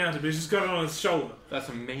if it's mounted, but he's just got it on his shoulder. That's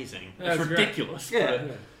amazing. That's it's great. ridiculous. Yeah.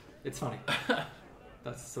 but- it's funny.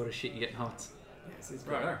 That's the sort of shit you get in HOTS. Yes, it's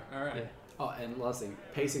great. Right. All right. Yeah. Oh, and last thing,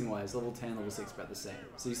 pacing wise, level 10, level 6 about the same.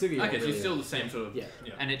 So you still get Okay, so really you're still the same sort of. Yeah.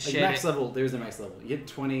 And it's like shared. max level. There's the max level. You hit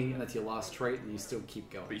 20, and that's your last trait, and you still keep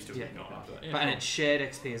going. But you still Yeah. keep going after that. Yeah, But and cool. it's shared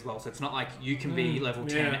XP as well, so it's not like you can be level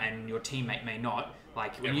 10 yeah. and your teammate may not.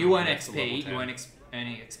 Like when Everyone you earn gets to level XP, 10. you earn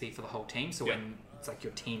earning XP for the whole team. So Yeah. when it's like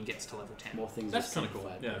your team gets to level 10. More things. That's are kind of cool.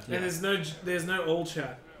 simplified. Yeah. And there's no all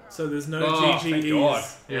chat, so there's no Oh, thank GGEs. God.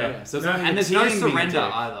 Yeah. So it's No, not And even there's no team being surrender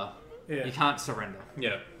attacked. either. Yeah. You can't surrender.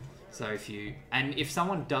 Yeah. So if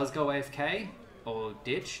someone does go AFK or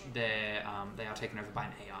ditch, they are taken over by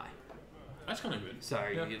an AI. That's kind of good. So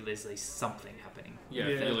Yeah. there's at least something happening. Yeah.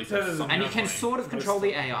 Yeah. At least That that's is- something And you can happening. sort of control the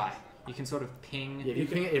Most AI. You can sort of ping. Yeah, if you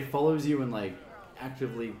ping it, it follows you and like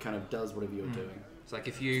actively kind of does whatever you're doing. So like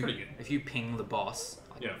if It's you pretty good. if you ping the boss,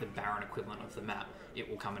 like Yeah. the Baron equivalent of the map, it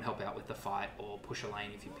will come and help out with the fight or push a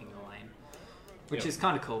lane if you ping the lane, which Yeah. is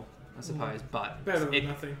kind of cool, I suppose. But Better than it-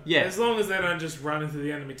 nothing. yeah. As long as they don't just run into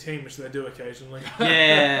the enemy team, which they do occasionally.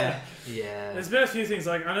 yeah, yeah. There's been a few things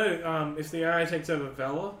like I know if the AI takes over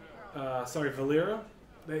Valera,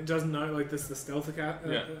 it doesn't know like this the stealth a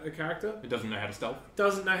character It doesn't know how to stealth.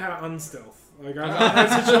 doesn't know how to unstealth. Like I've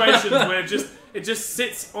had situations where it just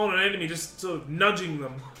sits on an enemy, just sort of nudging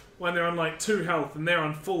them when they're on like 2 health and they're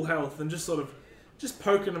on full health, and just sort of just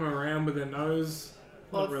poking them around with their nose.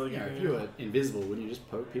 Not really yeah, good. if you were invisible, wouldn't you just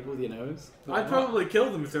poke people with your nose? I'd probably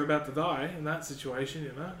kill them if they're about to die in that situation,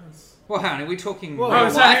 you know. It's... Well, hang on, are we talking Whoa,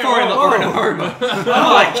 real so life hang or in, on, or in a whoa. MOBA?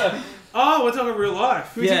 like, Oh, we're talking real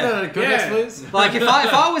life. Can we Yeah. do that in context, Yeah. please? like if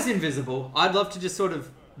I was invisible, I'd love to just sort of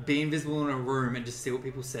be invisible in a room and just see what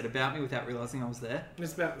people said about me without realizing I was there.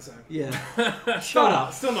 It's about the same. Yeah. Shut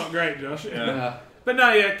up. Still not great, Josh. Yeah. But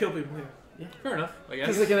no, yeah, kill people. Yeah. Fair enough. I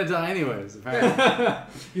Because guess. they're gonna die anyways. Apparently.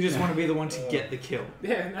 You just want to be the one to get the kill.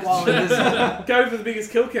 Yeah, Well, it is- go for the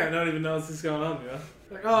biggest kill count. No one even knows what's going on. You know,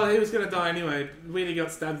 like oh, he was gonna die anyway. Weedy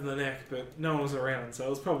got stabbed in the neck, but no one was around, so it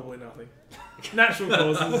was probably nothing. Natural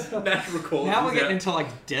causes. Natural causes. Now we're yeah. getting into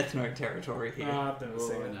like Death Note territory here. I've never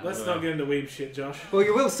seen it. no, Let's no. not get into weeb shit, Josh. Well,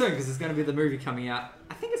 you will soon because there's going to be the movie coming out.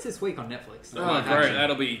 I think it's this week on Netflix. Oh, Live great. action.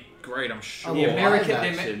 That'll be great, I'm sure. The Oh, American,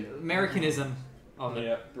 live action. Americanism of it.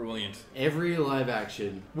 Yeah, brilliant. Every live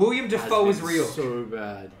action William has Dafoe is been real. So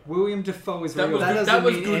bad. William Dafoe is That real. was, That good, doesn't that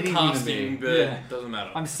was mean good anything to me. casting, but Yeah. doesn't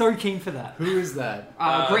matter. I'm so keen for that. Who is that?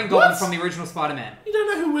 Green Goblin what? from the original Spider-Man. You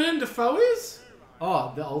don't know who William Dafoe is?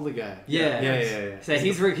 Oh, the older guy. Yeah. Yeah. So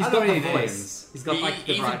he's I got don't the know any voice. names. He's got like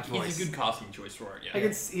the he's right a, voice. He's a good casting choice for it, yeah.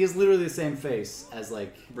 Like he has literally the same face as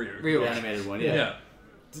like Ryu. Real. the animated one. Yeah. Yeah.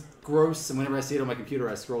 It's gross, and whenever I see it on my computer,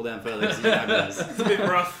 I scroll down further to see what happens. It's a bit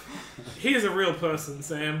rough. He is a real person,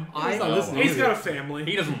 Sam. I He's not know. listening. He's is got a he? family.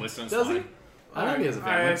 He doesn't listen. It's Does he? fine. I know he has a I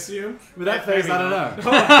family. assume. With that Maybe face, I don't not.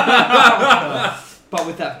 know. But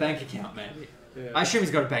with that bank account, maybe. Yeah. I assume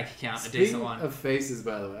he's got a bank account, a Speaking decent one. of faces,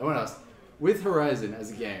 by the way, I want to ask: with Horizon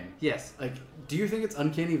as a game, Yes. like, do you think it's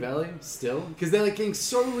Uncanny Valley still? Because they're like getting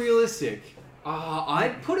so realistic.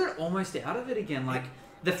 I'd put it almost out of it again. Like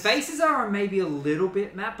the faces are maybe a little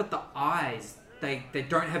bit matte, but the eyes they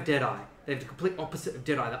don't have dead eye. They have the complete opposite of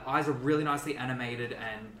dead eye. The eyes are really nicely animated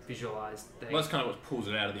and visualized. Well, that's kind of what pulls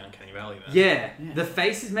it out of the Uncanny Valley then. Yeah, the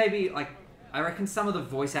faces maybe like I reckon some of the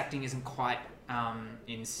voice acting isn't quite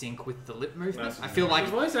in sync with the lip movement. That's- I feel like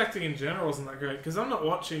The voice acting in general isn't that great because I'm not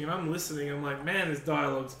watching and I'm listening. I'm like, man, this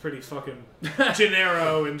dialogue's pretty fucking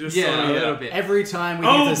gennaro and just yeah, sort a of, little bit. Every time we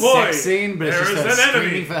Oh, get the boy, sex scene, but it's there just is her an enemy.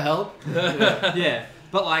 screaming for help. Yeah,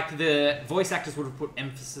 but like the voice actors would have put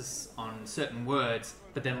emphasis on certain words,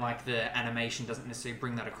 but then like the animation doesn't necessarily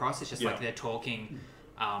bring that across. It's just like Yeah. they're talking.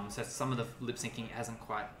 So some of the lip syncing hasn't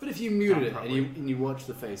quite. But if you muted Done it and properly. you watch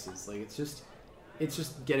the faces, like it's just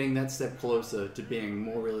getting that step closer to being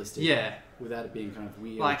more realistic. Yeah, Without it being kind of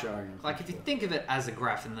weird like or jarring. like if you think of it as a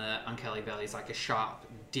graph in the Uncanny Valley, it's like a sharp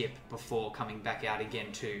dip before coming back out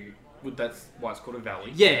again to. Well, that's why it's called a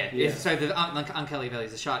valley. Yeah, Yeah. so the Uncanny Valley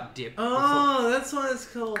is a sharp dip. Oh, that's why it's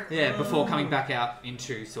called. Before coming back out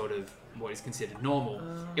into sort of what is considered normal.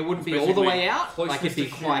 It wouldn't be It's all the way basically out, like it'd be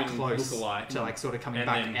closest to quite human close look-alike. to like sort of coming And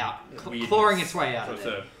back then out, weirdness. clawing its way out So of it's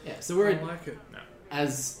it. Yeah, so we're, I like it.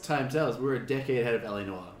 as time tells, we're a decade ahead of LA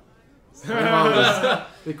Noir. So LA Noir was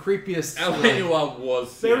the creepiest. LA Noir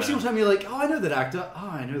was. Every single time you're like, oh, I know that actor. Oh,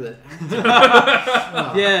 I know that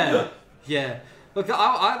actor. Yeah. Look,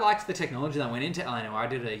 I liked the technology that went into LA Noir. I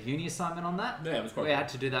did a uni assignment on that. Yeah, it was quite We had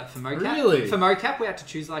to do that for mocap. Really? For mocap, we had to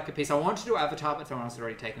choose like a piece. I wanted to do Avatar, but someone else had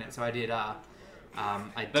already taken it, so I did. That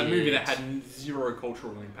movie that had zero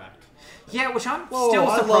cultural impact. Yeah, which I'm Whoa, still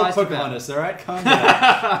I love surprised about. Pocahontas, alright? Calm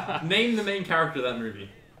down. Name the main character of that movie.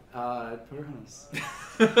 Pocahontas.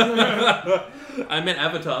 I meant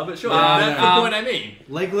Avatar, but sure, Yeah, that's no. the point I mean.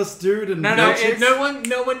 Legless dude and No, no it's- chicks. No one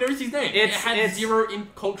knows his name. It It's- had it's- zero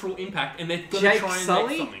cultural impact, and they're gonna Jake try and Sully?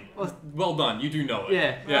 make something. Or- Well done, you do know it.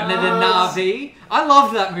 Yeah. yeah. And then the Na'vi. I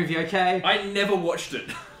loved that movie. Okay. I never watched it.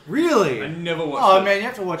 Really? I never watched Oh it. man, you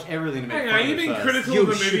have to watch everything to make Hang fun on, of you it being first. critical You of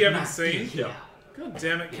a movie should you haven't not seen? be. Yeah. God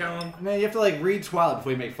damn it, Callum. Man, you have to like read Twilight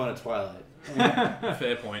before you make fun of Twilight. Yeah,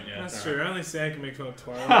 Fair point. Yeah, That's all true. Only Sam can make fun of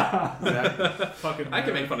Twilight. exactly. Fucking I can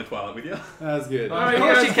nerd. make fun of Twilight with you. That's good. Alright, Of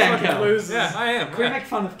course guys you can, fucking Cal. losers. Yeah, I am. Can we yeah. make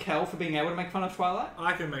fun of Kel for being able to make fun of Twilight?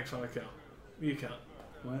 I can make fun of Cal. You can't.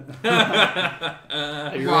 What? Uh,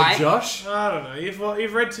 Have you Right. read Josh? I don't know.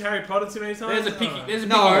 You've read Harry Potter too many times. there's a I picky. don't know. There's a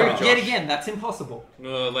No, picky yet Josh. again, that's impossible.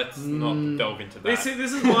 Let's not delve into that. This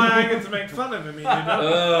is why I get to make fun of him. You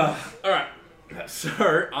know? All right.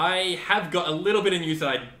 So I have got a little bit of news that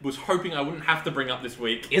I was hoping I wouldn't have to bring up this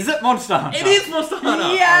week. Is it Monster Hunter? It is Monster Hunter.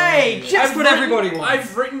 Yay! Just I've what written- everybody wants.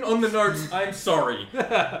 I've written on the notes. I'm sorry. Is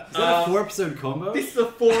that a 4-episode combo? This is the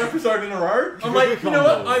 4th episode in a row. I'm Quick like, you know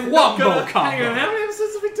what? combo. I'm not Wombo gonna. combo. Hang on, how many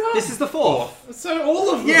episodes have we done? This is the fourth. So all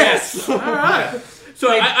of them. Yes. All right. So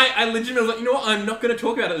I legitimately was like, you know what? I'm not going to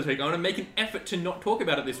talk about it this week. I'm going to make an effort to not talk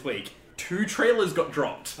about it this week. 2 trailers got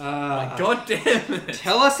dropped. God damn it.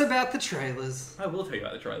 Tell us about the trailers. I will tell you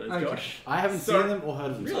about the trailers, Okay. Josh. I haven't So- seen them or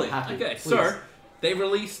heard of them. Really? So happy. Okay, Please. so they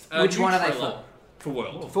released a Which new one are they trailer for? For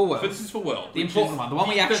World. For World. But this is for World. The which important is one, the one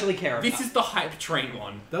we actually care about. This is the hype train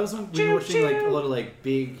one. That was when we were watching like a lot of like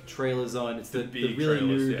big trailers on. It's the big really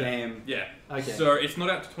trailers, new yeah. game. Yeah. Okay. So it's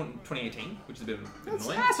not out to 2018, which is a bit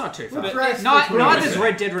annoying. That's not too far. But- Correct. Neither's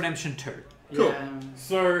Red Dead Redemption 2. Cool. Yeah.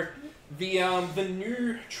 So the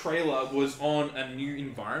new trailer was on a new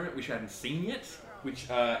environment which I hadn't seen yet, which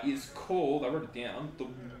is called, I wrote it down, the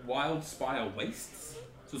Wild Spire Wastes.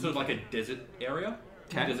 So it's sort of like a desert area,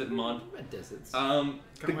 Okay. desert mud. Red deserts. The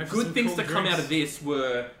Can't wait for good some things cool to come out drinks. of this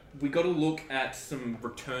were we got to look at some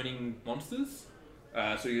returning monsters.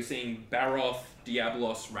 So you're seeing Baroth,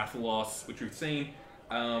 Diablos, Rathalos, which we've seen.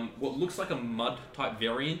 What looks like a mud type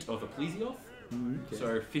variant of a Plesioth. Okay.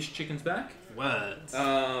 So fish chicken's back. Words.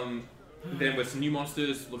 Then with some new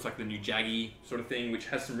monsters, looks like the new Jaggy sort of thing, which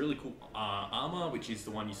has some really cool armor, which is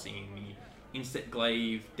the one you see in the Insect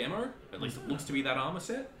Glaive demo. At least it looks to be that armor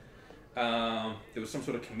set. There was some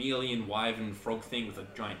sort of chameleon, wyvern, frog thing with a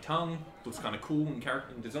giant tongue. Looks kind of cool in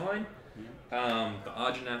character and design. The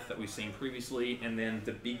Arjanath that we've seen previously, and then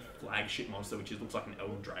the big flagship monster, which looks like an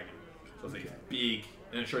Elder Dragon. So it's like big,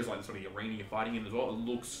 and it shows like the sort of arena you're fighting in as well. It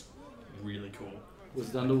looks really cool. Was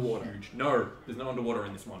it underwater? Huge. No, there's no underwater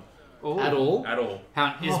in this one Oh. At all? at all.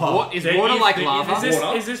 Is, Oh. is There water is- like there lava? is- Is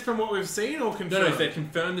Water. this from what we've seen or No, confirmed? no, they've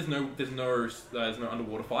confirmed there's no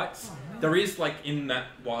underwater fights. There is like in that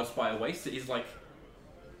Wildspire Waste, it is like,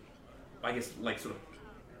 I guess like sort of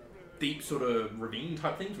deep sort of ravine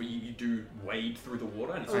type things where you do wade through the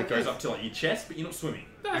water and it sort of goes up to like your chest, but you're not swimming.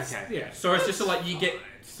 That's, Okay. Yeah. So it's just so like you get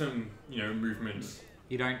some movement.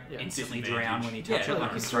 You don't Yeah. instantly Disadvantage. drown when you touch Yeah, it no,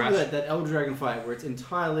 like a it's Remember thrash. that Elder Dragon fight where it's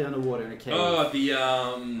entirely underwater in a cave? Oh, the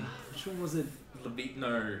Which one was it?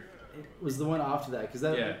 no, It was the one after that because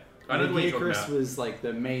that. yeah, I know the one you're talking Chris about. was like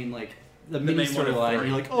the main the main mini one of storyline. three,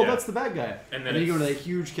 You're like, oh, yeah. that's the bad guy. And then then you go into it's- that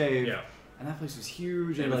huge cave. Yeah. And that place was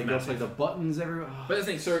huge, It and was like there's like massive. the buttons everywhere. Oh. But the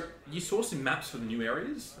thing, so you saw some maps for the new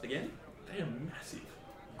areas again. They are massive.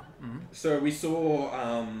 So we saw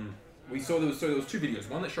there was 2 videos.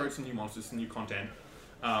 One that showed some new monsters, some new content.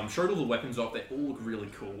 Showed all the weapons off. They all look really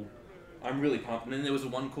cool. I'm really pumped. And then there was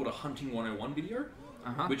one called a Hunting 101 video,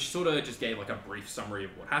 which sort of just gave like a brief summary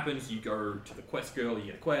of what happens. You go to the quest girl, you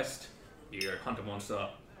get a quest, you go hunt a monster,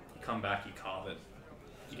 you come back, you carve it,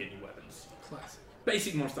 you get new weapons. Classic.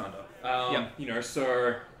 Basic Monster Hunter. Yep.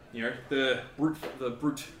 So the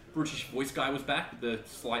brutish voice guy was back with the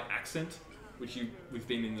slight accent, which we've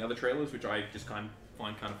been in the other trailers, which I just find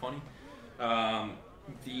kind of funny.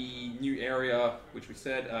 The new area, which we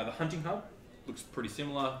said, the hunting hub, looks pretty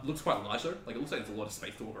similar. Looks quite large though. Like it looks like there's a lot of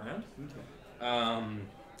space to walk around. Okay.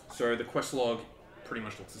 So the quest log pretty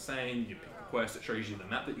much looks the same. You pick the quest, it shows you the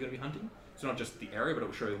map that you're going to be hunting. So not just the area, but it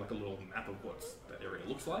will show you like a little map of what that area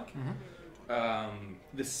looks like.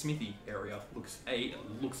 The smithy area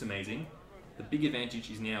looks amazing. The big advantage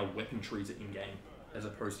is now weapon trees are in-game, as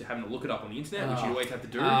opposed to having to look it up on the internet, which you always have to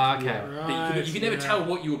do. Okay. Right, You could never tell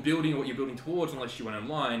what you were building or what you're building towards unless you went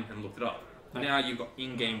online and looked it up. Now you've got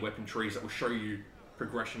in-game weapon trees that will show you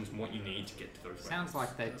progressions and what you need to get to those weapons. Sounds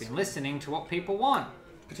like they've been listening to what people want.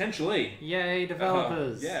 Potentially. Yay,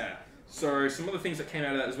 developers. Yeah. So some other things that came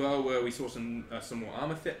out of that as well were we saw some more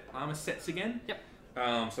armor sets again.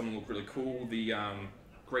 Yep. Some look really cool. The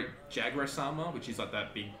Great Jagras armor, which is like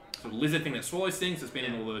that big sort of lizard thing that swallows things that's been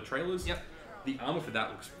in all the trailers. Yep. The armor for that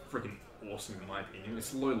looks freaking awesome in my opinion.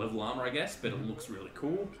 It's low level armor, I guess, but it looks really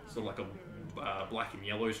cool. Sort of like a black and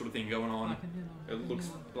yellow sort of thing going on. It looks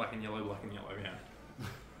black and yellow,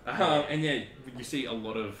 yeah. And yeah, you see a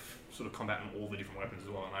lot of sort of combat in all the different weapons as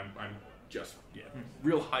well, and I'm just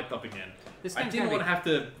real hyped up again. I didn't want to have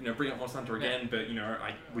to bring up Monster Hunter again, but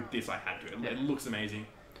with this I had to. It looks amazing.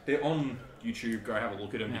 They're on YouTube. Go have a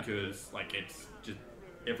look at them because like it's just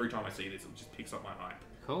every time I see this, it just picks up my hype.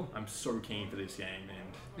 Cool. I'm so keen for this game,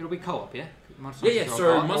 and it'll be co-op, yeah.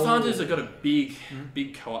 So Monster Hunters have got a big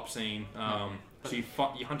co-op scene. So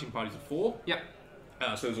you're hunting parties of 4. Yep.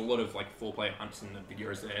 So there's a lot of like 4-player hunts and the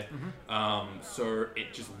videos there. So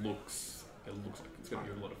it just looks like it's going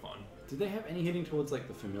to be a lot of fun. Did they have any hitting towards like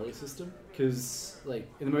the familiar system? Because like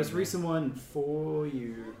in the most recent one, 4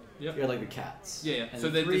 you had like the cats. Yeah. And So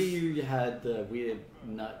in 3 you had the weird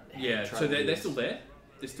nut. Yeah. So they're still there.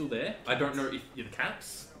 They're still there. I don't know if you're the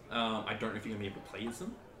cats. I don't know if you're going to be able to play as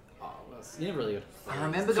them. Oh, well, you never really got to play. I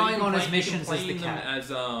remember going on as missions as the them cat.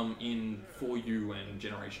 as in 4U and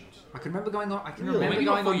Generations. I can remember going on. I can Really? remember Maybe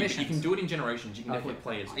going not on 4U, but missions. you can do it in Generations. You can definitely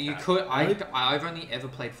play as the You cat. could. Really? I've only ever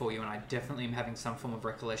played for you, and I definitely am having some form of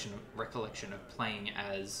recollection of playing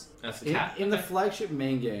as That's the In, cat. in the flagship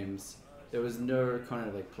main games, there was no kind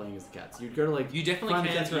of like playing as the cats. You'd go to like You definitely find the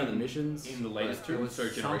can cats around in- the missions. in the latest but- two. So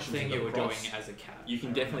Generations something and you were doing Cross, as a cat. you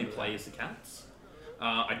can definitely play as the cats.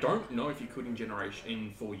 I don't know if you could in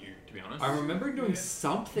 4U, to be honest. I remember doing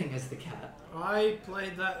something as the cat. I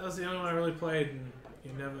played that. That was the only one I really played, and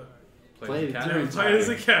you never Played as it the never too. played as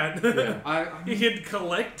a cat. Yeah. You could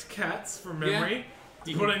collect cats from memory.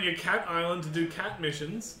 You Put can- on your cat island to do cat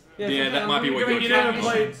missions. Yeah, that might be what You you're never doing.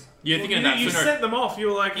 played. You're Well, thinking you, of that. you So no, set them off. You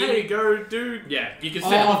were like, "Hey, go do." yeah, you can set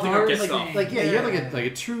them off to go get stuff. Like you had Yeah. like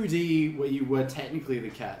a 2D where you were technically the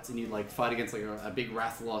cats and you'd like fight against like a big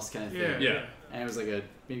Rathalos kind of thing. Yeah, Yeah. And it was like a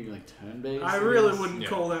maybe like turn based. I really wouldn't Yeah.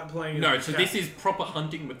 call that playing. No, as so a this cat. is proper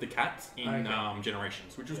hunting with the cats in Okay.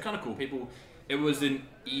 Generations, which was kind of cool. It was an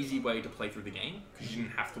easy way to play through the game because you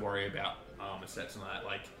didn't have to worry about armor sets and all that.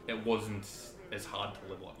 Like it wasn't as hard to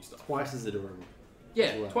level up your stuff. twice as adorable. Yeah,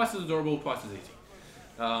 as well. twice as adorable, twice as easy.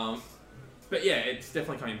 But yeah, it's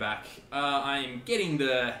definitely coming back. I'm getting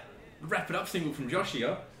the Wrap It Up single from Josh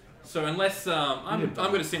here. So unless I'm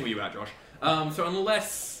going to single you out, Josh. So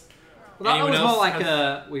unless Well, that anyone was more else like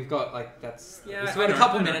has, we've got like that's. Yeah, we've I got a know,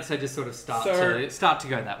 couple I know. minutes, so just sort of start So- to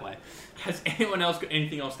go that way. has anyone else got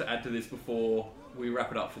anything else to add to this before we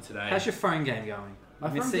wrap it up for today? How's your phone game going? My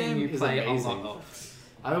I've been phone seeing game you is play a amazing. lot of.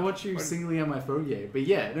 I don't want you singling out my phone game, but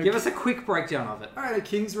yeah. No, Give us a quick breakdown of it. Alright,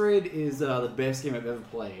 King's Raid is the best game I've ever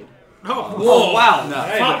played. Oh, Whoa! Wow! No.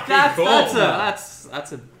 Hey, Fuck, that's a good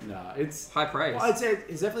that's a No, it's high praise. well, I'd say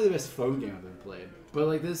it's definitely the best phone game I've ever played. But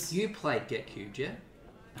like this, You played Get Cubed, yeah?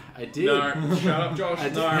 I did. No, shut up, Josh. I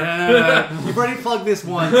did. No. You've already plugged this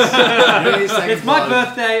once. It's It's my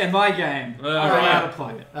birthday and my game. I don't know Alright. how to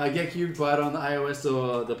play it. Get Cubed, buy it on the iOS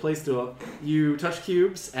or the Play Store. You touch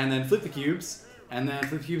cubes and then flip the cubes and then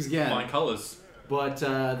flip cubes again. Flying colours. But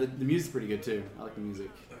the music's pretty good too. I like the music.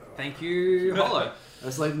 Thank you, Hollow. I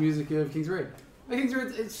just like the music of King's Raid. King's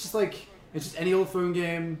Raid, it's just any old phone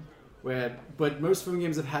game but most phone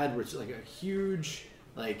games I've had where it's like a huge,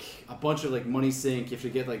 like a bunch of like money sink. You have to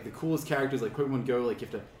get like the coolest characters like Pokemon Go, like you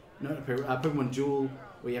have to, Pokemon Duel,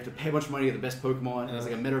 where you have to pay a bunch of money to get the best Pokemon. And it's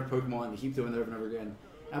like a meta of Pokemon, and you keep doing it over and over again.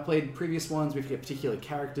 I played previous ones, we have to get particular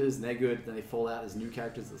characters, and they're good, then they fall out as new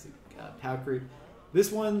characters, there's like power creep.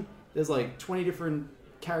 This one, there's like 20 different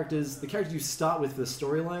characters. The characters you start with for the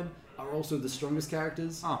storyline are also the strongest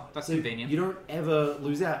characters. Oh, that's So convenient. you don't ever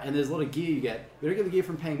lose out, and there's a lot of gear you get. You don't get the gear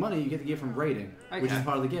from paying money, you get the gear from raiding, which is Okay.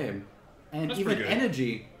 part of the game. And That's even pretty good.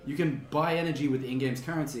 energy, you can buy energy with in-game's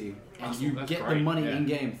currency, and you That's get the great, money yeah.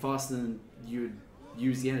 in-game faster than you'd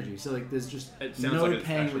use the energy. So like, there's just It sounds no like it's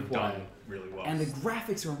paying actually required. done really well. And the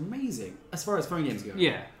graphics are amazing as far as phone games go.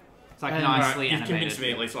 Yeah. It's like And- nicely You've animated. convinced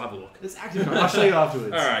me. At least I'll have a look. It's active. I'll show you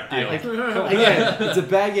afterwards. All right, deal. Like, again, it's a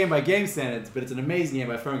bad game by game standards, but it's an amazing game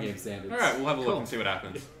by phone game standards. All right, we'll have a look Cool. and see what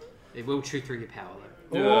happens. It will chew through your power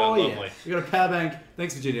though. Oh Yeah, yeah, lovely. you got a power bank.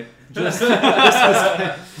 Thanks, Virginia. Just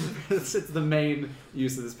it's the main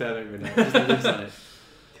use of this power bank right now. Just lives on it.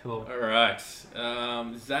 Cool. All right.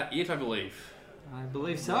 Is that it? I believe. I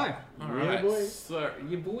believe so. All Yeah, right. boy. So,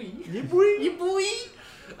 yeah, boy. Yeah, boy. Yeah, boy.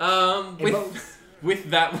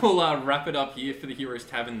 With that, we'll wrap it up here for the Heroes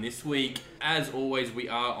Tavern this week. As always, we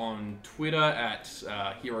are on Twitter at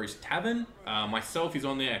Heroes Tavern. Myself is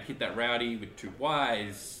on there at Hit That Rowdy with 2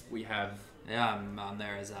 Y's. We have... Yeah, I'm on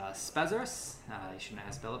there as Spazarus. You should know how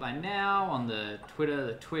to spell it by now. On the Twitter,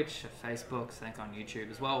 the Twitch, the Facebook, I think on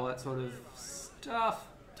YouTube as well, all that sort of stuff.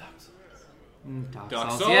 Dark Dark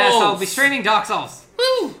Souls. Souls. Yes, I'll be streaming Dark Souls.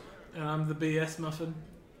 Woo! And I'm the BS Muffin.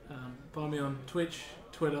 Find me on Twitch,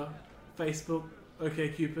 Twitter, Facebook,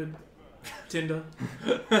 OkCupid, Tinder.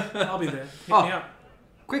 I'll be there. Hit me up.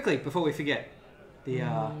 Quickly, before we forget, the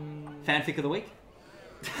fanfic of the week.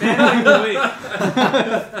 Fanfic of the week.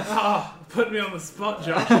 Oh, put me on the spot,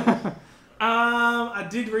 Josh. I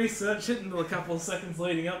did research it in a couple of seconds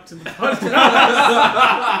leading up to the podcast.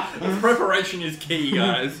 Preparation is key,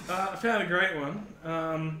 guys. I found a great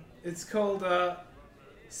one. It's called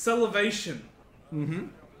Salivation. Mm-hmm.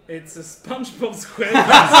 It's a SpongeBob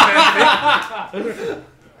SquarePants fanfic.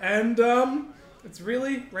 And it's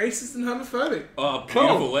really racist and homophobic. Oh,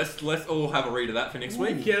 beautiful. Let's all have a read of that for next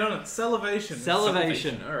week. Get on it. Salivation.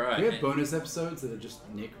 Salivation. All right. Do we have bonus episodes that are just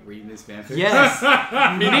Nick reading this fanfic? Yes.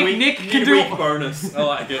 Nick can do Midweek bonus. I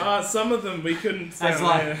like it. Some of them we couldn't say. That's on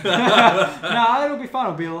like, air. no, it'll be fun.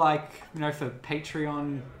 It'll be like, for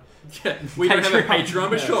Patreon. Yeah, we don't have a Patreon. Patreon,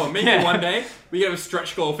 but sure, maybe Yeah. one day we have a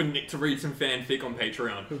stretch goal for Nick to read some fanfic on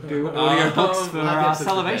Patreon. Do audio books for we'll have the episodes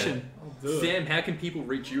Salivation. Do it. Sam, how can people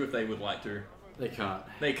reach you if they would like to? They can't.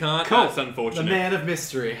 They can't. Cool. That's The unfortunate. man of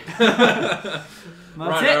mystery. That's it.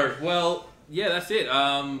 Righto. Well, yeah, that's it.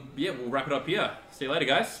 Yeah, we'll wrap it up here. See you later,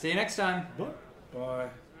 guys. See you next time. Bye.